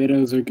into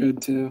widows are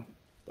good too.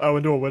 Oh,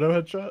 into a Widow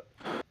headshot?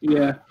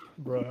 Yeah.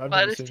 Bro, I've Let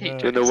never us seen take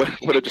that. You know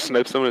what? I just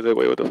sniped someone and they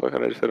wait, what the fuck? How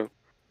did I just hit him?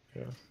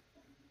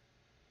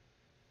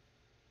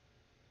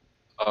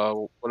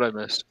 What I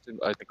missed?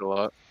 I think a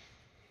lot.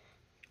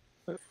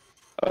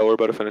 We're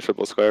about to finish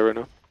up Sky right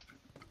now.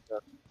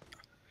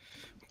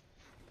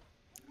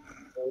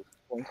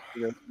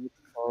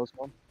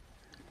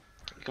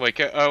 Wait,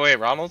 wait,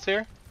 Ronald's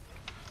here?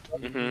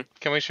 Mm-hmm.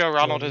 Can we show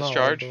Ronald his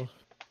charge?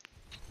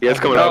 Yeah, it's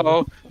coming up.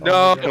 No,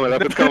 no. It's coming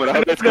up. It's coming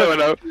up. It's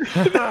coming up.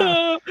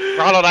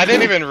 Ronald, I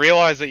didn't even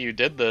realize that you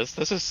did this.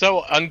 This is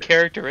so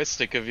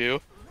uncharacteristic of you.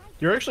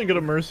 You're actually good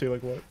at Mercy,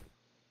 like what?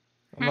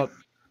 I'm not.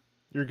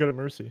 You're good at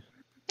Mercy.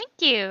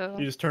 Thank you.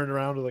 You just turned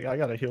around and like, I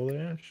gotta heal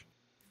the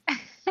Ash.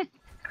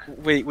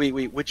 Wait.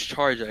 Which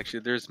charge actually?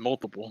 There's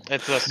multiple.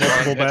 It's this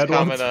Multiple one. bad It's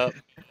coming ones? up.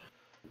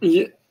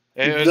 Yeah.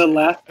 It was, The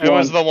last it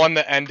was one. the one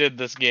that ended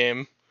this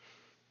game.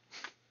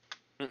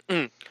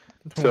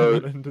 So,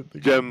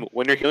 Jem,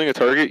 when you're healing a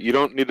target, you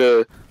don't need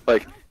to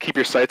like keep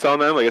your sights on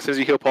them. Like as soon as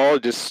you heal Paul,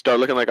 just start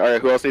looking like, all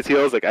right, who else needs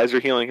heals? Like as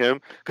you're healing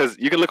him, because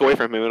you can look away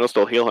from him and it'll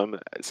still heal him.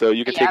 So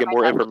you can Yeah, take in my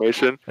more God.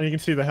 information. And you can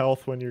see the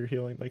health when you're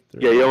healing. Like,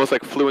 Yeah, you almost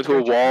like flew into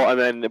a wall, and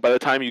then by the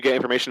time you get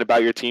information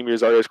about your team, your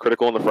Zarya is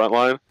critical in the front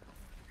line.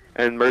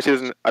 And Mercy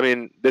isn't. I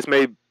mean, this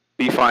may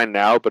be fine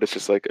now, but it's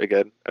just like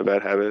again a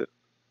bad habit.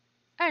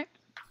 Alright.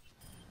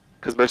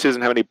 Because Mercy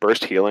doesn't have any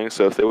burst healing,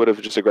 so if they would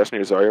have just aggressed on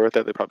your Zarya with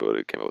that, they probably would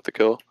have came up with the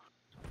kill.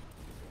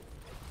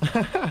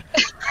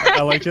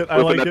 I like it. I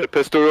Open like up the it.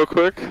 pistol real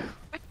quick.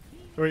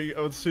 Wait,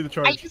 let's see the I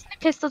charge. use my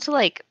pistol to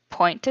like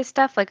point to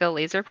stuff, like a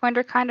laser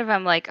pointer kind of.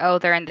 I'm like, oh,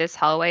 they're in this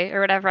hallway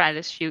or whatever. And I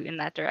just shoot in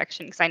that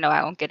direction because I know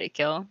I won't get a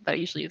kill. But I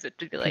usually use it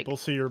to be like People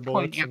see your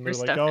bullets pointing and where they're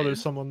like, stuff oh, there's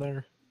is. someone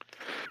there.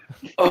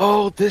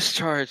 Oh, this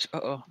charge.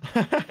 Uh-oh.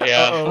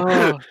 Yeah.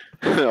 Uh-oh.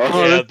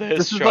 Oh, Yeah,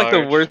 this is like the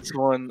charge. worst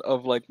one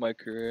of like my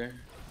career.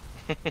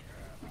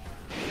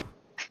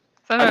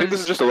 I think this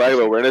is just a lack of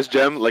awareness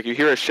gem. Like you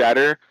hear a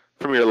shatter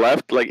from your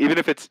left, like even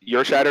if it's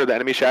your shatter or the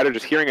enemy shatter,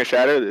 just hearing a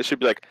shatter, it should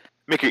be like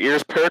make your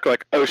ears perk,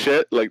 like oh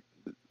shit, like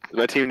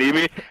my team need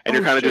me, and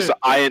you're Oh, kind of just shit.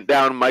 eyeing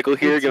down Michael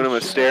here, It's a giving him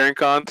a shit. staring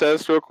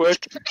contest real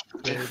quick,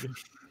 Baby.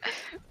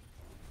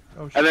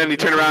 Oh, and then shit. you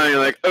turn around and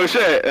you're like oh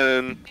shit,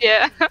 and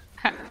Yeah.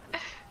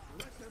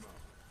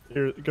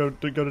 Here, go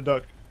to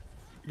duck.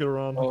 Go to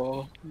Ron.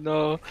 Oh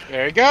no!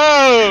 There he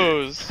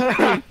goes.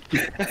 That's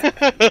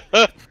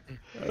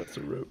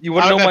a rope. You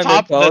want to know my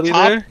mentality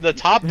there? the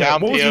top Yeah,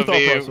 down what was your thought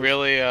POV process?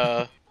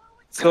 really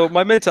So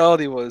my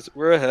mentality was,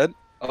 we're ahead.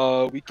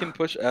 We can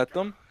push at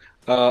them.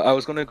 I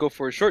was gonna go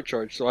for a short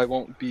charge, so I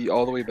won't be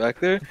all the way back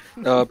there.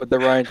 But then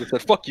Ryan just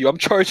said, "Fuck you! I'm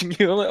charging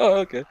you." I'm like, "Oh,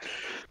 okay."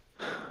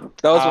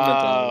 That was my Oh,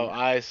 mentality.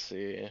 I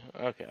see.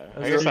 Okay.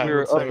 As I guess Steven We I, were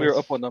would say, up. We were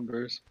up on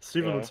numbers.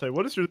 Steven Yeah. would say,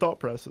 what is your thought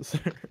process?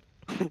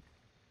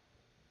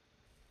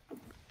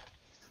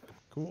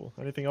 Cool.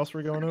 Anything else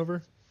we're going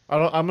over?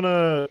 I'm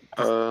gonna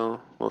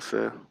we'll see.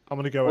 I'm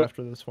gonna go What-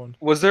 after this one.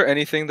 Was there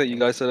anything that you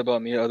guys said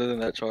about me other than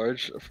that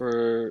charge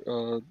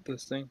for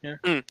this thing here?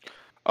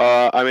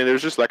 I mean,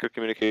 there's just lack of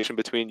communication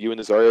between you and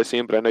the Zarya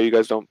scene, but I know you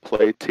guys don't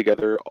play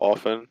together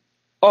often.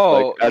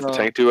 Oh, like as a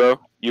tank duo,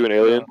 you and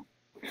Alien.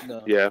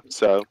 No. Yeah,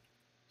 so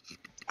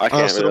I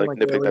can't also really don't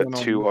like nitpick Alien that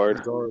on too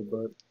hard. Zara,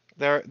 but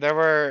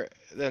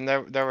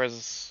there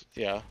was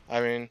yeah.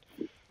 I mean,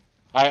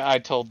 I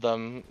told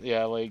them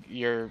yeah, like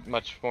you're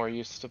much more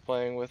used to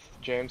playing with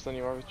James than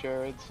you are with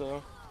Jared,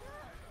 so.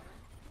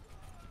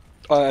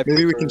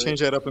 maybe we can change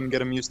that up and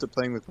get him used to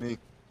playing with me.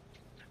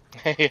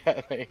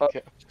 Yeah, there you go.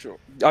 Sure.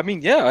 I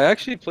mean, yeah, I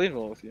actually played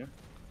well with you.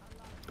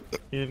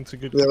 Ian's a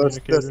good Yeah,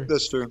 communicator.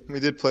 that's true. We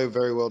did play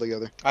very well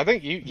together. I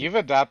think you've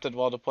adapted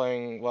well to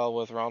playing well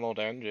with Ronald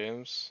and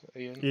James,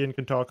 Ian. Ian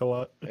can talk a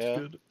lot. It's Yeah.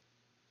 good.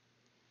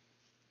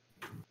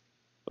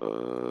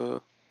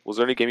 Was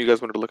there any game you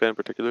guys wanted to look at in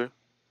particular?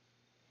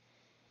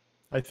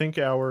 I think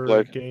our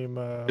Like, game.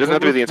 It doesn't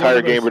have to be the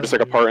entire game, but just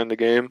like a part in the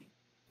game.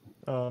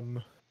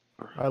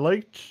 I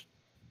liked.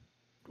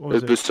 What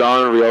There's was it?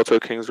 Busan, Rialto,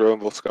 Kings Row,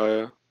 and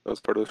Volskaya. That was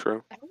part of the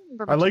show. I don't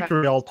remember I much liked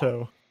about-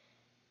 Rialto.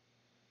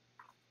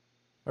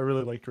 I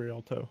really liked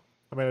Rialto.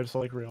 I mean, I just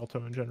like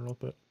Rialto in general,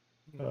 but.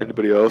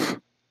 Anybody else? it's a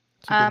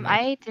good map.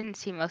 I didn't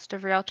see most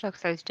of Rialto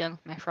because I was dealing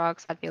with my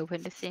frogs. I'd be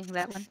open to seeing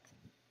that one.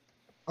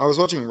 I was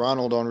watching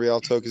Ronald on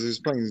Rialto because he was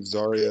playing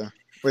Zarya.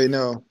 Wait,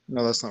 no,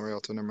 that's not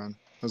Rialto. Never mind.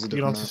 That was a You don't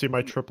different have to map. see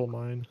my triple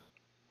mine.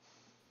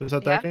 Is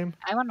that that game?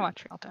 I want to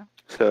watch Rialto.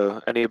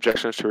 So, any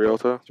objections to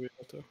Rialto?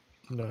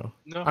 No.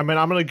 No. I mean,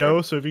 I'm gonna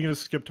go. So if you can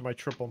just skip to my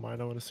triple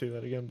mine, I want to see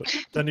that again. But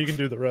then you can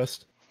do the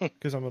rest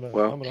because I'm gonna.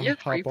 Well. I'm gonna You have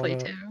hop on replay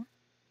that. too.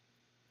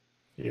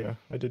 Yeah,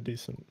 I did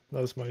decent.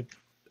 That was my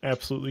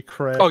absolutely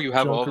crap. Oh, you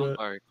have all of them? Junkrat.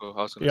 Alright, cool.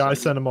 I was gonna Yeah, I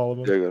say- sent him all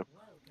of There them.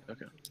 you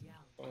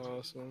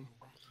Awesome.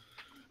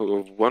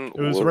 go. One It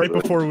was what right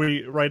it? before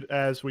right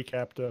as we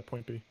capped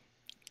point B,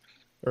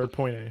 or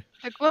point A.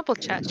 The global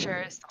chat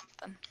sure is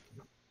something.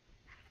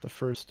 The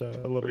first Are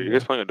little. you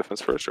guys playing on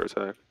defense first or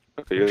attack?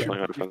 Okay, you guys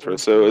playing on defense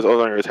first. So, is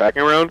all on your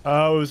attacking round?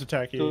 Oh, it was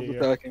attacking. It was Yeah.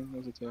 attacking. It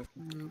was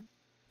attacking.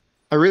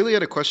 I really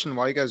had a question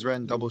why you guys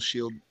ran double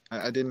shield.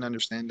 I didn't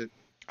understand it.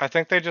 I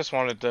think they just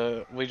wanted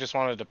to. We just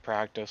wanted to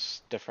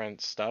practice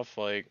different stuff.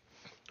 Like,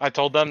 I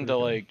told them to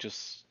like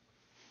just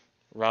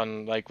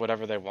run like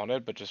whatever they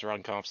wanted, but just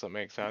run comps that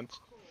make sense.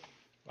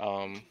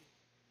 I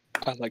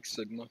like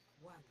Sigma.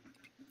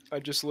 I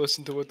just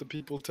listen to what the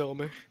people tell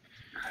me.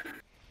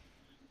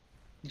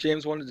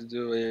 James wanted to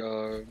do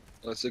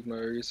a Sigma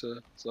Arisa,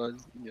 so I,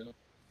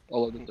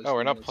 all of the. Oh,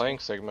 we're not playing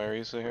Sigma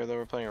Arisa here. Though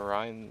we're playing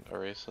Orion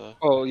Arisa.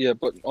 Oh yeah,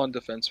 but on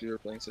defense we were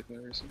playing Sigma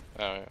Arisa.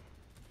 Oh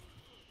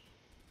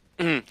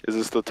yeah. Is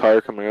this the tire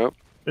coming up?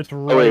 It's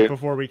right wait.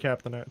 before we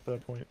cap the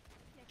point.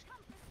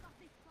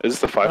 Is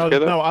this the 5K Oh,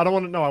 though? no, I don't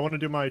want to. No, I want to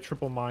do my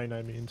triple mine.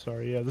 I mean,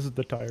 sorry. Yeah, this is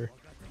the tire.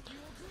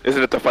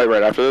 Isn't it the fight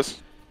right after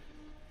this?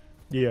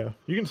 Yeah,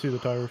 you can see the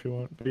tire if you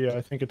want. But yeah,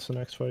 I think it's the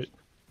next fight.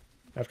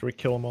 After we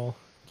kill them all.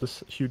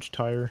 This huge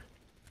tire.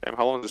 Damn,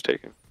 how long is this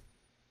taking?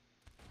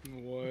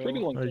 Pretty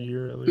Well, long. A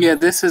year at least. Yeah,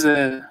 this is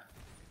a.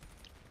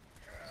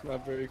 it's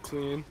not very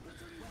clean.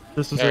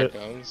 This is There it. it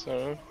comes.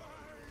 So.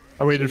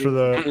 I waited for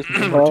the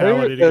Fire,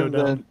 mortality to go and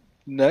down. then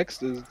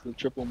next is the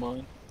triple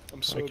mine.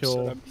 I'm so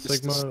kill upset. I'm used to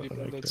Sigma, sleeping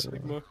and I with that kill-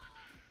 Sigma.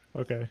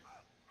 Okay.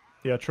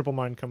 Yeah, triple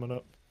mine coming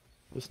up.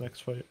 This next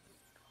fight.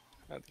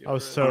 Had to get I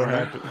was rid so of it.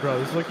 happy. Bro,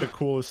 this is like the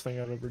coolest thing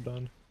I've ever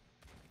done.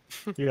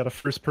 You got a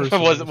first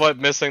person. Was what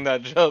missing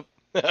that jump?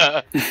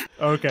 Can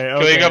Okay,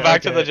 we go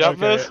back to okay, the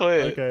jump okay, miss?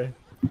 Wait.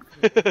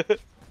 Okay.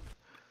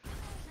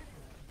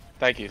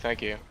 Thank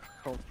you.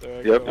 Oh, there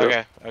I Yep, go.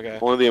 yep. Okay.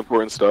 Only the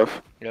important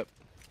stuff.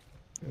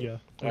 Yeah.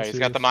 Alright, he's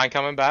got the mine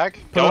coming back.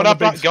 Put Going on up,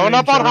 the big going screen,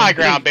 up on high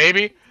John. ground,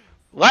 baby.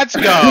 Let's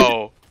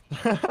go.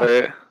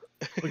 Alright.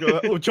 Look at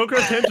that. Oh,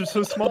 Joker's hands are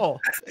so small.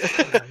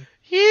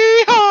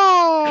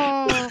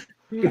 Yeehaw!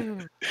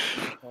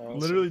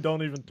 Literally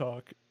don't even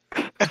talk.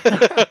 Bop.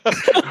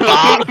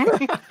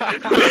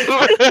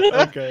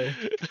 Okay.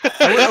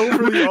 I went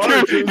over the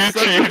arc. Dude, It was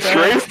such a you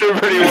traced it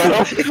pretty well.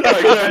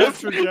 Like, bad you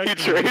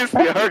trajectory. traced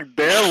the arc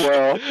damn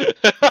well.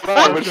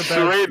 Wow, went Such a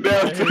bad- straight down I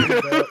hated to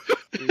that.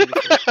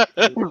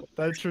 That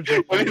What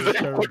trajectory is was that?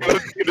 terrible.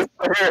 The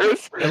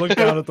stairs. I looked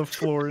down at the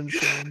floor in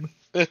shame.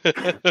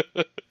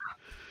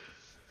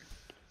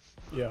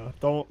 Yeah,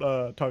 don't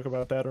talk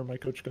about that or my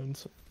coach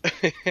guns.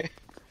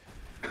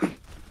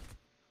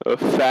 A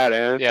fat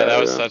ant. Yeah, that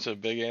was such a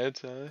big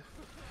anti.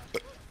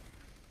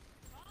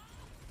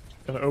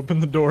 Gonna open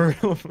the door.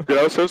 Dude,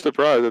 I was so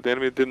surprised that the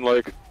enemy didn't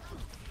like.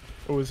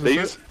 Oh, is They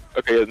this use.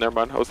 Okay, yeah, never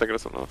mind. I was thinking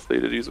of something else. They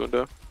did use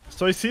window. it?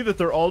 So I see that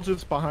they're all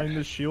just behind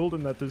this shield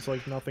and that there's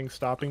like nothing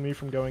stopping me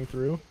from going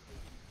through.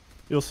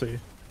 You'll see.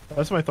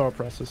 That's my thought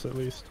process, at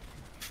least.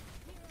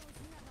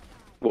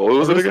 What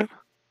was it again?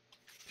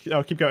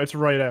 Oh, keep going. It's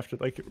right after,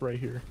 like right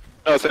here.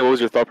 I was saying, what was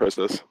your thought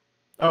process?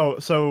 Oh,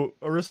 so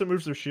Orisa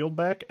moves their shield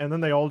back, and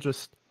then they all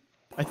just...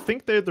 I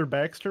think they had their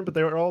backs turned, but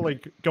they were all,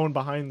 like, going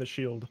behind the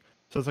shield.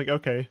 So it's like,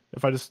 okay,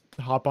 if I just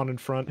hop on in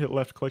front, hit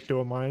left click to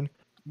a mine...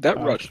 That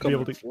rush should be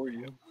able coming to- for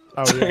you.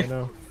 Oh, yeah, I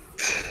know.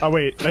 Oh,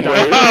 wait. No,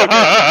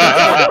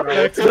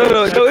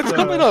 it's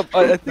coming up.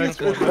 I think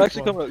next it's one,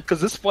 actually coming up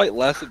because this fight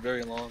lasted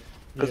very long.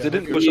 Because Yeah. they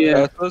didn't push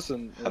Yeah. past us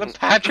and. How did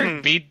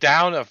Patrick beat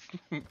down a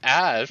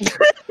Ash?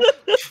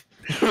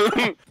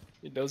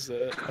 He does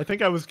that. I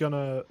think I was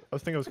gonna... I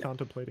was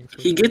contemplating... He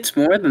switching. gets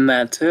more than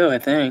that too, I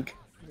think.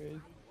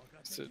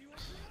 It's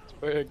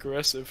very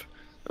aggressive.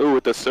 Oh,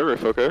 with the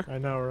surf, okay. I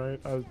know, right?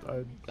 I was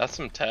That's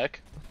some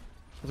tech.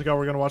 like, oh,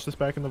 we're gonna watch this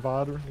back in the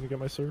VOD. We're gonna get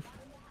my surf.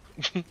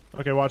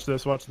 Okay, watch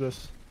this, watch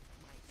this.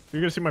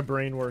 You're gonna see my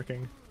brain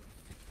working.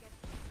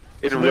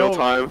 In So they real all-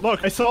 time.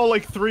 Look, I saw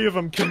like 3 of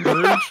them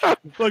converge.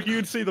 Look, you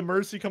can see the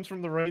Mercy comes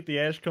from the right, the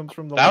Ash comes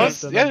from the That left,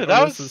 was- and yeah, then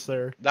that was- Orisa's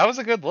there. That was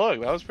a good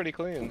look. That was pretty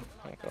clean.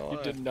 Not gonna You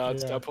lie. did not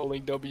Yeah. stop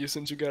holding W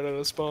since you got out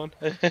of spawn.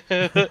 So,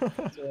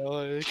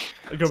 like,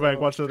 Go back,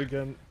 watch that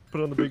again.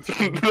 Put it on the big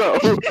screen. No.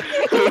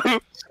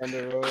 on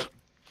the road.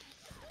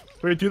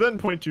 Wait, do that in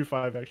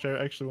 0.25. Actually,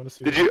 I actually want to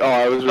see. Did that. you? Oh,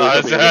 I was really. I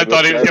hoping you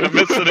thought he was would gonna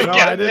miss it again. No,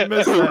 I didn't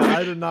miss that.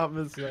 I did not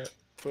miss that.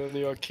 Put in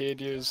the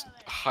Arcadia's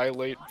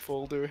highlight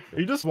folder. Are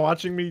you just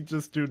watching me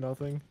just do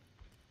nothing?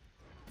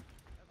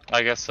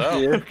 I guess so.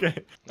 Yeah. Okay.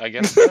 I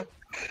guess so.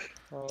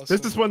 Awesome.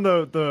 This is when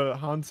the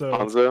Hanzo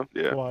Hanzo?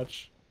 Yeah.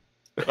 watch.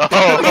 Oh.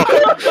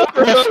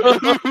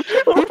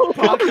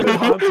 Pop in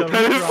Hanzo.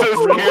 That is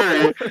so drop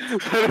scary.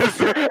 That is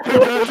so...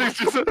 He's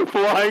just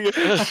flying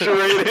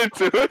straight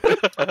into it.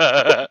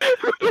 That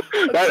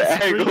That's a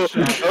angle.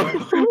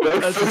 screenshot, Oh, that's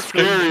That's so a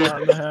scary.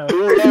 screenshot and a half.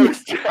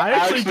 Looks I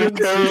actually didn't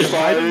see him.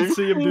 I didn't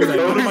see him do that.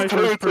 Go to my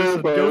first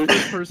person. Go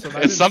first person. I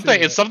didn't It's something.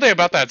 see It's something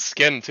about that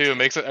skin too. It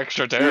makes it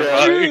extra Yeah.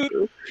 terrifying.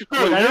 Look,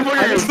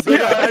 I missed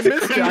it. I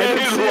missed it. I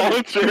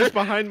didn't see it. He was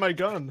behind my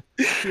gun.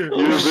 Here, You go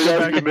big ass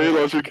back and grenade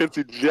launcher, can't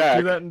see do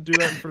jack. that and do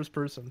that in first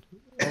person.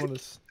 I want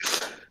to.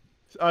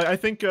 I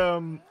think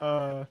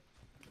yeah,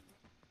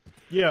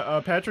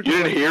 Patrick. You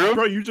was didn't like, hear him?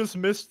 Bro, you just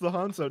missed the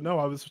Hanzo. No,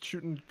 I was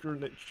shooting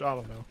grenade. I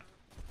don't know.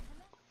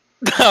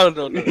 No,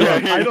 no, no. Yeah,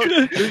 Look, I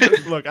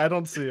don't. Look, I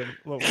don't see him.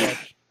 Look,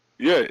 watch.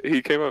 Yeah,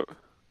 he came up.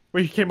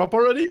 Wait, he came up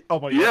already? Oh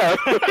my god. Yeah.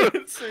 I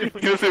didn't see him.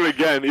 You don't see him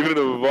again, even in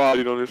the VOD,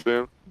 you don't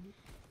understand.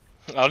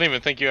 I don't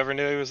even think you ever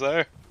knew he was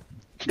there.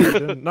 I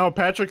didn't. No,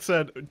 Patrick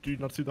said, "Do you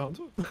not see the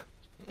Hanzo?"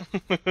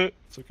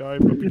 It's like,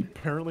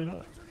 apparently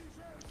not.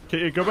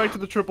 Okay, go back to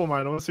the triple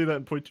mine. I want to see that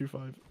in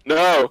 0.25.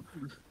 No!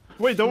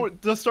 Wait,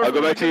 don't just start. I'll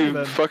go back to you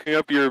then. fucking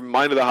up your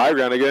mind of the high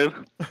ground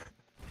again.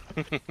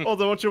 Oh,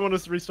 don't you want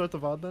us to restart the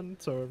VOD then,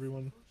 so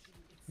everyone,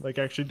 like,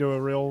 actually do a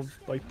real,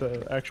 like,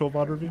 the actual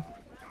VOD review?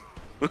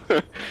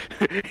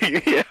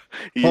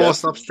 Yeah. Paul,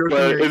 stop stroking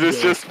But your is this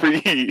ego. just for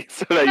you,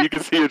 so that you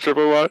can see your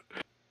triple one?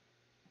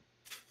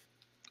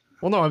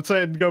 Well, no, I'm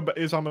saying go.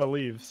 Is I'm gonna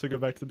leave, so go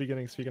back to the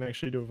beginning so you can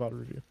actually do a VOD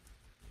review.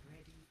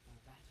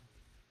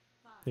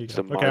 There you It's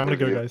go. a Okay, I'm gonna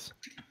go, mine guys.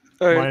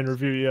 Alright. Mine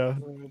review, yeah.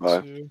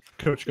 Bye.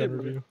 Coach gun Yeah,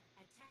 bro. review.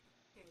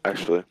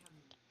 Actually.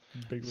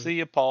 Big See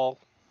ya, Paul.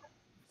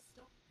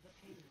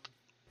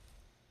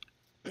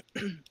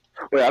 Wait,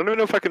 I don't even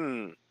know if I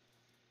can...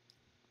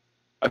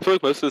 I feel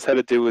like most of this had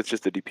to do with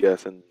just the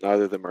DPS, and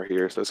neither of them are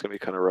here, so it's gonna be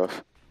kind of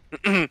rough.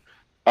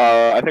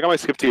 I think I might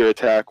skip to your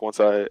attack once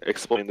I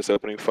explain this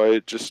opening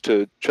fight, just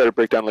to try to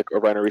break down like a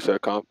Rhino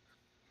reset comp.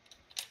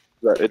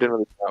 It didn't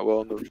really come out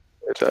well in the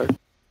attack.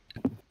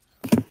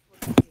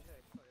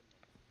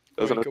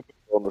 Doesn't Wait,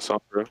 well in the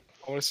Sombra.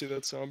 I want to see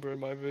that Sombra in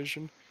my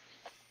vision.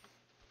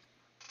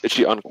 Did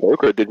she uncloak,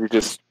 or did you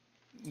just...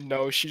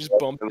 No, she just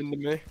bumped into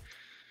me.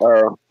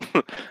 Oh.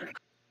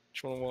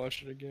 Just want to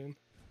watch it again.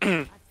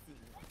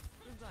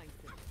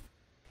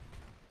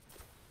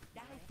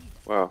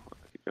 Wow.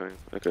 Keep going.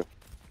 Okay.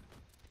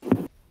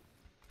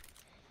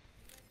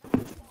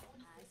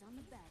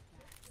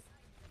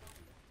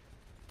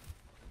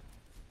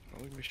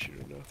 let me shoot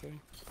or nothing.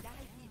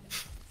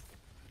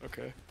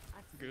 Okay,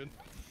 good.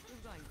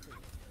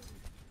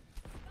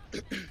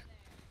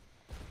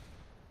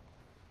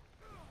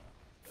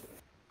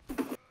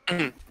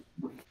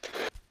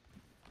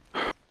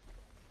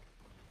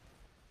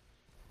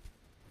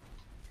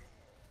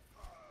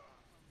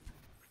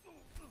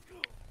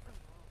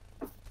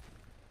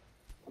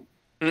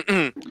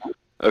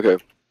 Okay.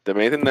 The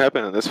main thing that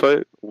happened in this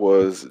fight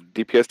was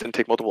DPS didn't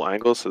take multiple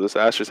angles, so this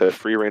Ashe just had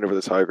free reign over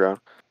this high ground.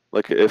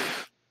 Like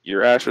if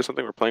your Ashe or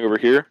something were playing over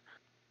here,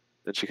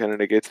 then she kind of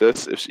negates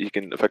this if she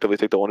can effectively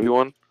take the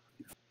 1v1.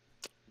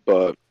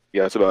 But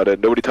yeah, that's about it.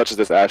 Nobody touches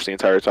this Ashe the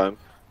entire time.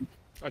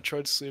 I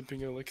tried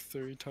sleeping it like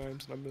 30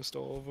 times and I missed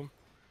all of them.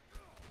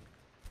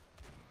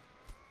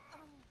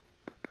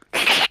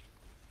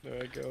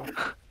 There I go.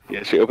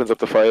 Yeah, she opens up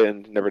the fight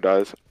and never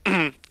dies.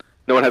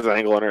 No one has an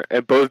angle on her,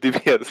 and both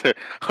DPS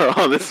are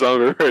on this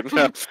zone right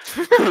now.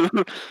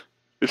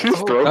 Did she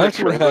just throw her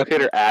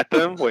translocator at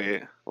them?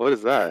 Wait, what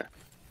is that?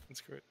 That's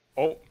great.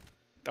 Oh,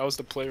 that was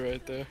the play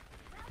right there.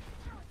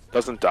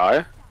 Doesn't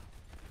die?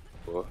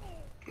 Whoa.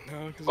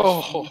 No,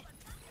 Oh,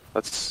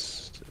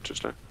 That's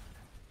interesting.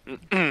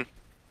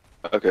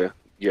 Okay,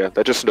 yeah,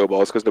 that just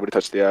snowballs because nobody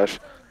touched the Ashe.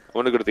 I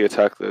want to go to the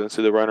attack though,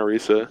 see the Rhino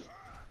reset.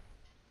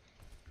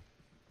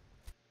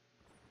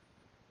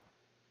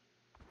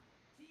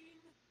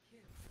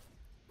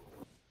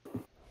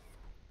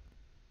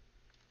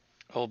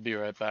 I'll be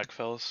right back,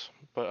 fellas,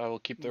 but I will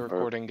keep the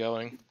recording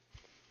going.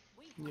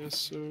 Yes,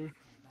 sir.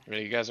 I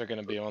mean, you guys are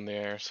gonna be on the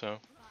air, so.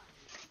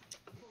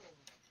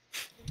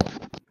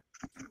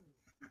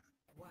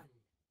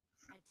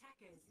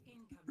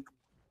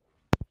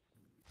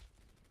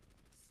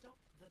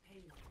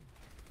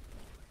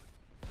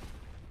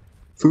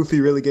 Foofy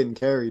really getting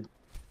carried.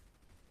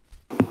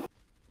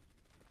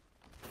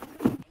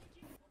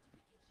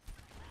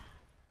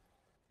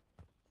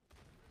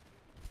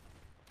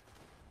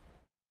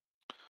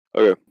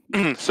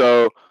 Okay,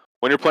 so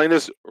when you're playing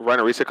this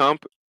Rhino reset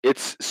comp,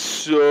 it's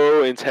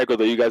so integral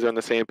that you guys are on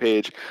the same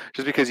page.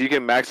 Just because you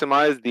can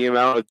maximize the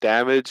amount of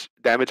damage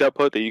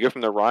output that you get from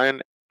the Ryan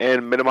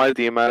and minimize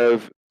the amount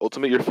of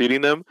ultimate you're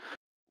feeding them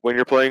when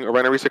you're playing a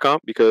Rhino reset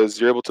comp,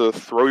 because you're able to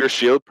throw your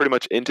shield pretty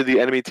much into the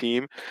enemy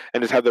team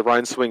and just have the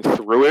Ryan swing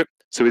through it,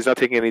 so he's not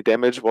taking any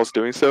damage whilst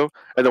doing so.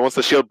 And then once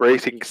the shield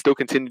breaks, he can still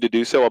continue to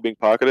do so while being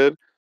pocketed.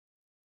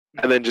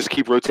 And then just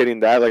keep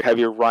rotating that, like have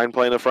your Ryan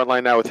play in the front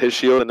line now with his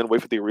shield, and then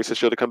wait for the Orisa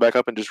shield to come back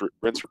up and just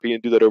rinse, repeat,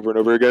 and do that over and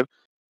over again.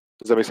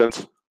 Does that make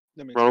sense?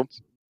 that makes Rome?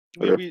 sense.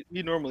 Okay.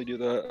 We normally do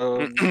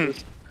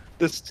that.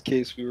 This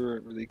case, we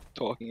weren't really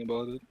talking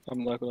about it.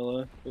 I'm not gonna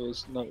lie. It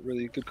was not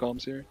really good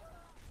comms here.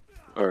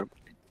 Alright.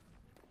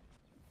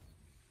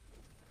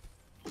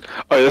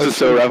 Oh, this is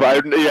so rough. I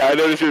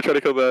noticed you were trying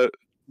to kill that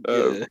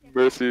Yeah.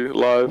 Mercy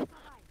live.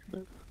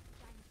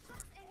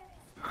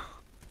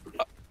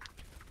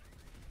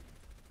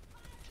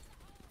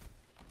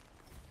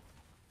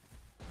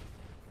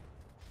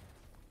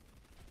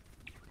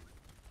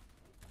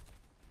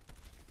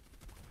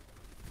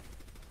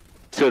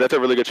 So that's a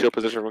really good shield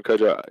position from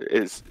Kojo.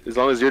 Is as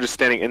long as you're just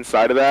standing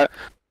inside of that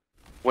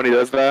when he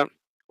does that,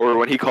 or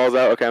when he calls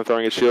out, okay, I'm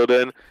throwing a shield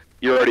in,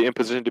 you're already in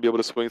position to be able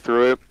to swing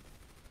through it.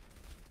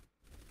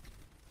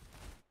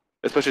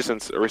 Especially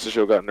since Orisa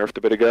shield got nerfed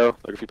a bit ago,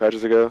 like a few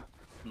patches ago.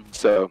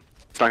 So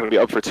it's not going to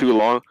be up for too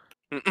long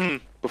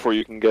before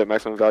you can get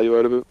maximum value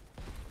out of it.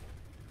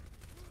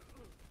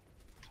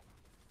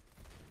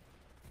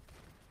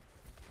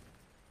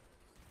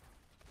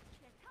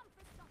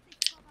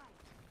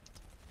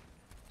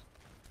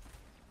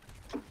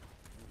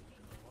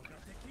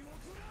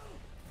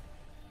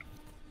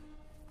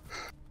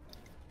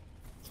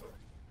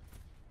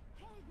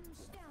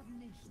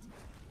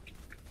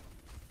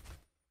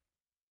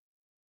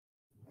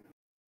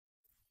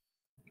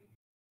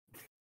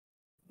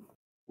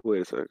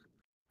 Wait a sec.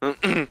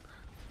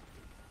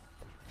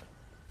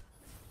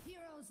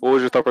 What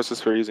was your thought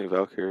process for using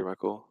Valkyrie,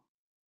 Michael?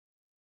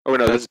 Oh,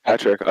 no, this is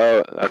Patrick.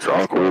 Oh, that's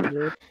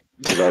awkward.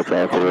 That's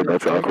awkward.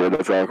 That's awkward.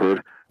 That's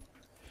awkward.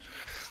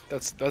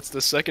 That's the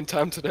second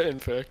time today, in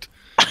fact.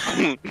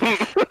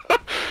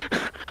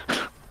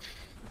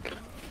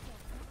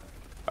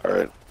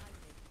 Alright.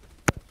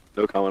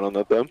 No comment on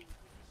that, though.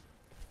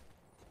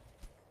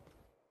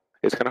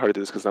 It's kind of hard to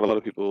do this because not a lot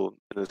of people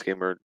in this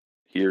game are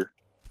here.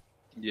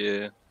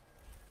 Yeah.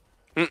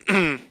 I've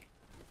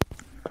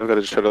got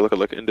to just try to look at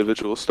like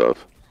individual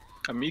stuff.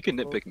 I mean, you can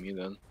nitpick me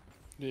then.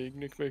 Yeah, you can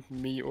make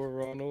me or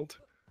Ronald.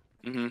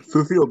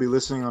 Foofy will be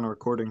listening on a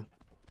recording.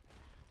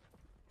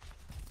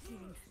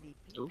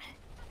 Oh.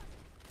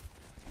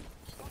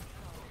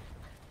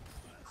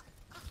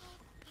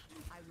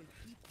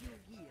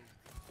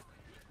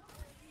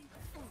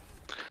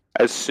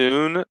 As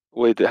soon...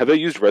 Wait, have they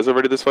used Res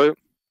already this fight?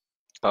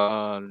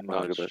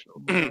 Not sure.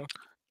 No.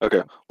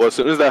 Okay. Well, as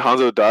soon as that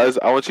Hanzo dies,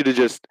 I want you to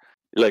just,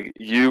 like,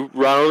 you,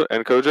 Ronald,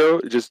 and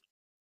Kojo, just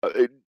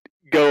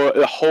go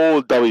a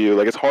whole W,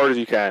 like, as hard as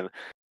you can.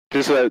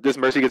 Just so that this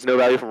Mercy gets no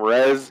value from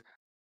Res.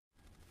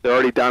 They're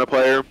already down a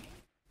player.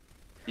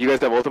 You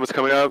guys have ultimates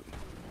coming up.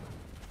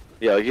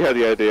 Yeah, like, you had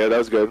the idea. That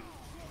was good.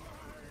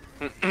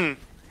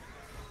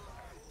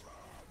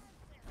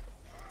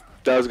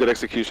 That was good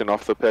execution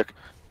off the pick,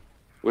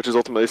 which is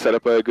ultimately set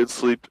up by a good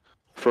sleep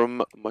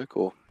from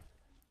Michael.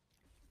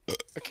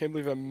 I can't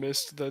believe I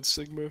missed that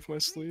Sigma of my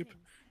sleep.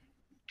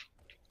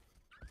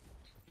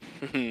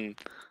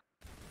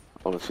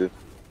 Honestly.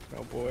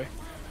 Oh boy.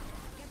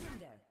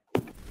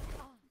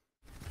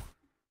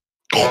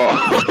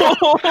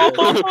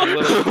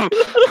 Oh.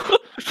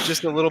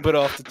 Just a little bit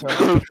off the top.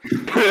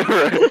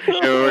 Right.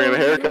 And we're gonna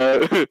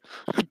haircut.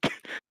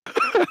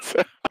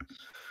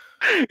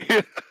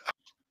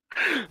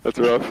 That's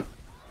rough.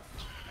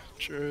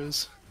 Sure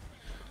is.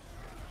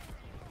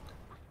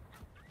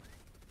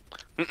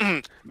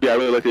 Yeah, I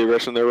really like the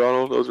aggression there,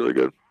 Ronald. That was really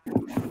good.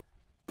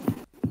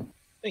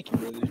 Thank you,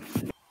 brother.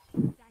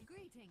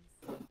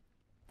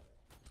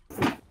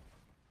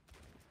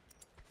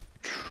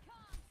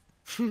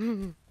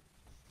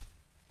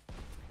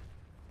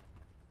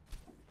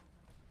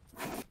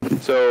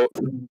 So,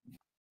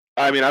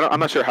 I mean, I'm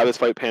not sure how this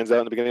fight pans out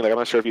in the beginning. Like, I'm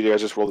not sure if you guys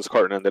just roll this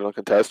card and they don't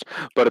contest.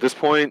 But at this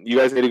point, you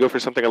guys need to go for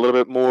something a little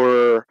bit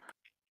more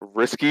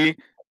risky,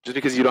 just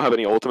because you don't have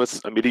any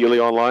ultimates immediately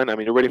online. I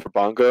mean, you're waiting for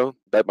Bongo.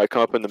 That might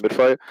come up in the mid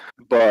fight.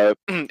 But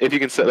if you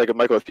can set, like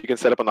Michael, if you can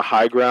set up on the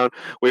high ground,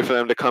 wait for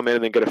them to come in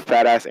and then get a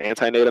fat ass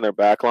anti-nade on their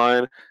back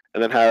line,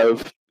 and then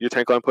have your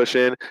tank line push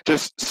in,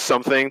 just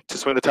something to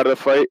swing the tide of the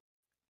fight,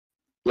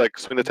 like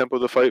swing the tempo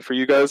of the fight for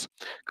you guys,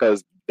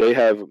 because they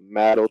have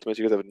mad ultimates.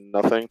 You guys have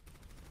nothing.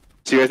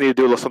 So you guys need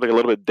to do something a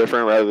little bit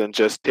different rather than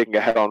just taking a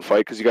head-on fight,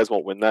 because you guys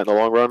won't win that in the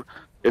long run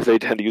if they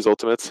tend to use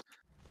ultimates.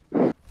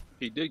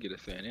 He did get a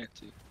fan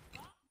anti.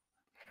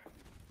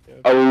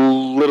 A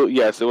little,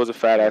 yes, it was a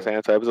fat ass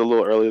anti. It was a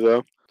little early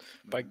though.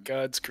 By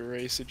God's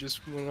grace, it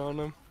just went on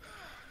him.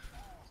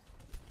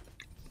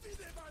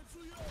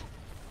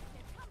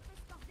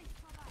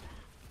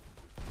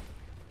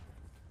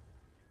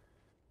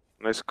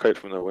 Nice kite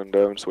from the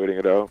window. I'm just waiting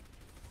it out.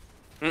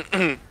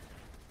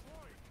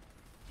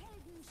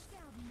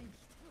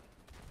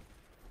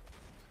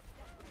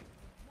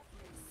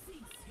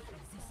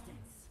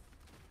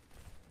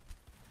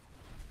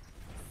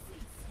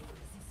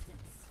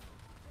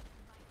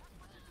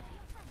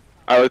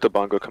 I like the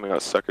Bongo coming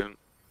out second.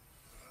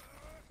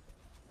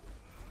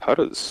 How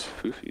does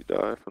Fufi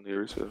die from the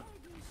Ursa?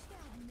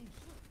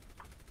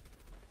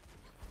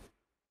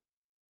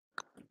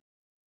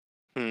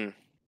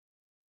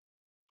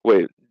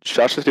 Wait,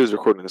 Shasha is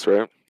recording this,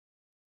 right?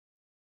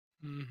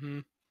 Mm-hmm.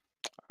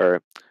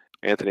 Alright.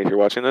 Anthony, if you're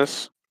watching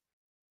this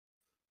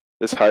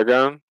high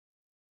ground,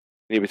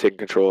 you need to be taking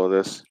control of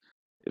this.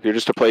 If you're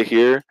just to play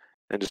here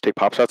and just take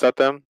pop shots at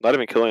them, not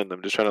even killing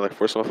them, just trying to like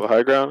force them off the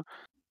high ground,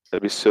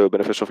 that'd be so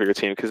beneficial for your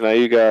team, because now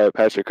you got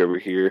Patrick over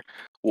here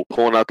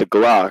pulling out the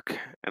Glock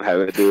and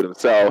having to do it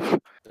himself.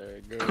 There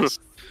it goes.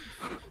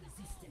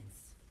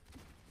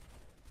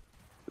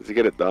 Does he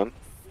get it done?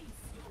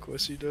 Of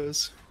course he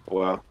does.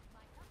 Wow.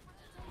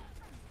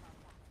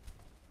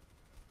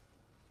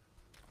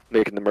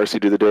 Making the Mercy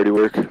do the dirty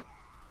work.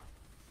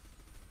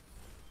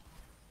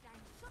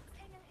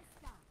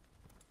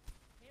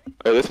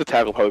 This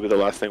attack will probably be the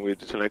last thing we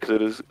do tonight, because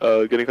it is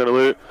getting kind of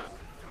late.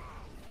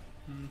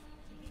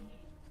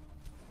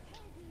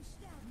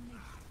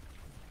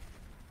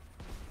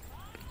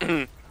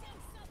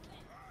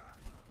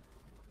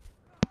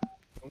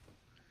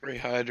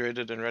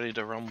 Rehydrated and ready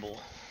to rumble.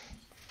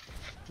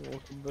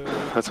 Welcome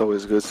back. That's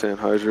always good, staying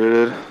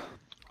hydrated.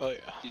 Oh yeah.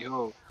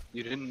 Yo,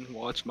 you didn't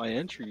watch my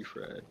entry,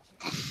 Fred.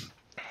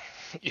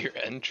 Your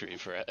entry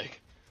frag.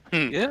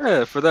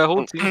 Yeah, for that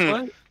whole team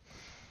fight.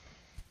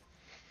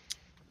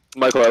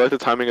 Michael, I like the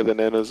timing of the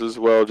nanos as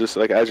well. Just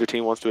like as your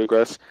team wants to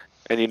aggress,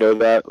 and you know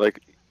that,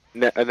 like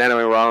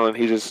nanoing Ronald,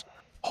 he just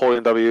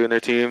holding W in their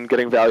team,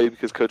 getting value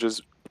because coach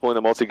is pulling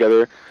them all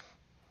together,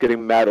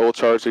 getting mad ult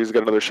charge, so he's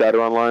got another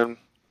shadow online.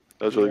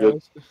 That was really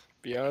good.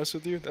 Be honest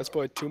with you, that's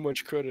probably too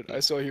much credit. I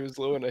saw he was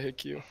low and I hit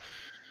Q.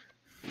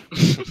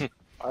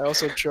 I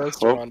also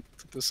trust Ron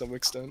to some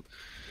extent.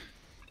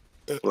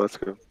 Well, that's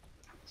good.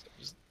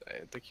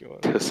 I think you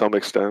want to some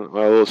extent.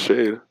 Well, a little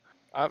shade.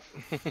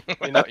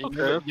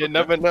 You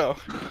never know.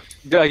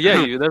 Yeah,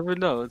 you never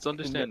know. It's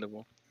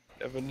understandable.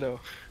 Never know.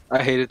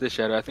 I hated the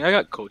shadow. I think I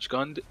got coach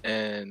gunned,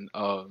 and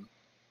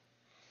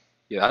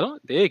yeah,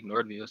 they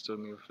ignored me as to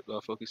me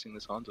focusing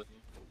this Hans on you.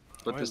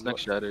 But this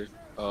next shatter,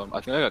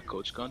 I think I got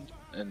coach gunned,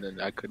 and then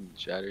I couldn't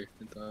shatter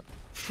in time.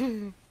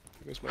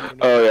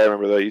 Oh yeah, I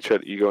remember that. You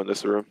tried ego in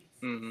this room.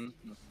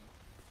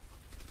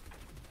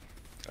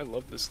 I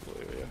love this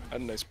little area. I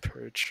had a nice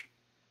perch.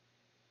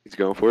 He's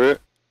going for it.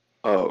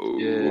 Oh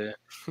yeah,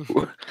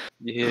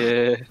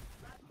 yeah.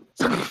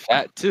 It's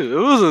fat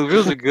too. It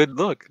was a good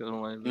look. I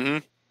don't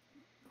mind.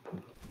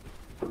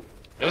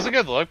 It was a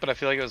good look, but I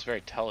feel like it was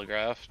very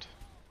telegraphed.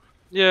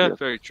 Yeah,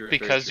 very true.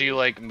 Because you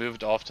like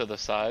moved off to the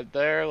side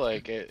there,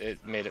 like it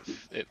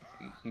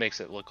makes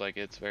it look like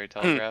it's very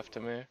telegraphed to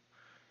me.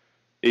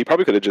 Yeah, you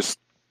probably could have just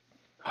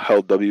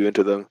held W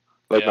into them,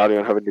 like not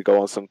even having to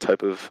go on some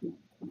type of.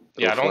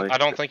 Yeah, I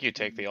don't think you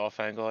take the off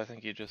angle. I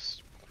think you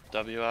just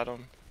W at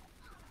them.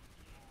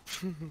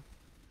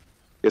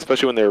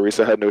 especially when their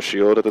Orisa had no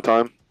shield at the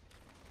time.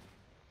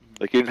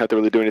 Like, you didn't have to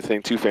really do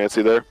anything too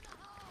fancy there.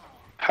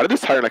 How did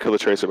this Tyrant not kill the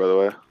Tracer, by the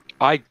way?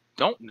 I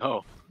don't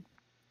know.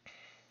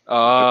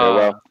 Okay,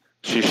 well,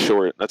 she's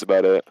short. That's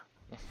about it.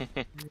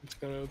 It's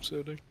kind of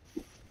upsetting.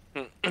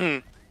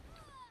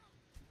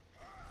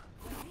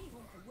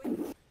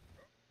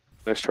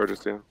 Nice charges,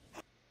 too.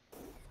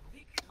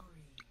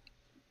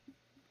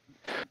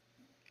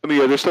 I mean,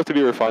 yeah, there's stuff to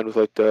be refined with,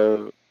 like,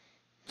 the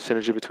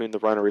synergy between the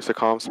Rhino Orisa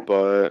comps,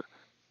 but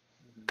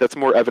that's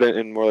more evident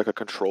in more like a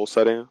control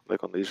setting,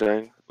 like on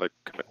Lijiang, like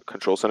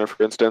control center,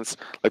 for instance.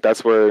 Like,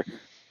 that's where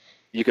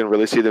you can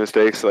really see the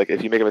mistakes. Like,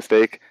 if you make a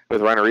mistake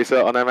with Rhino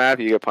Orisa on that map,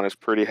 you get punished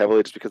pretty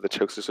heavily just because the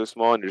chokes are so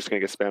small and you're just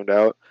going to get spammed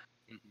out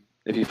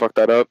if you fuck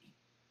that up.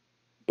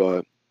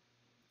 But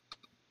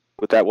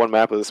with that one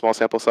map with a small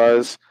sample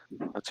size,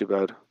 not too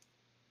bad.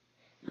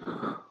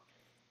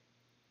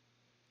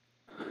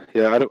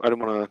 Yeah, I don't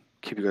want to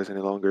keep you guys any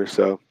longer,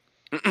 so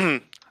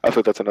I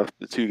think that's enough.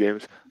 The 2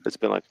 games. It's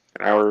been like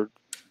an hour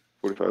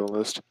 45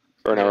 almost,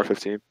 or an hour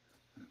 15.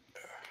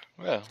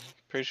 Yeah,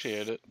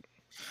 appreciate it.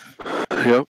 Yep.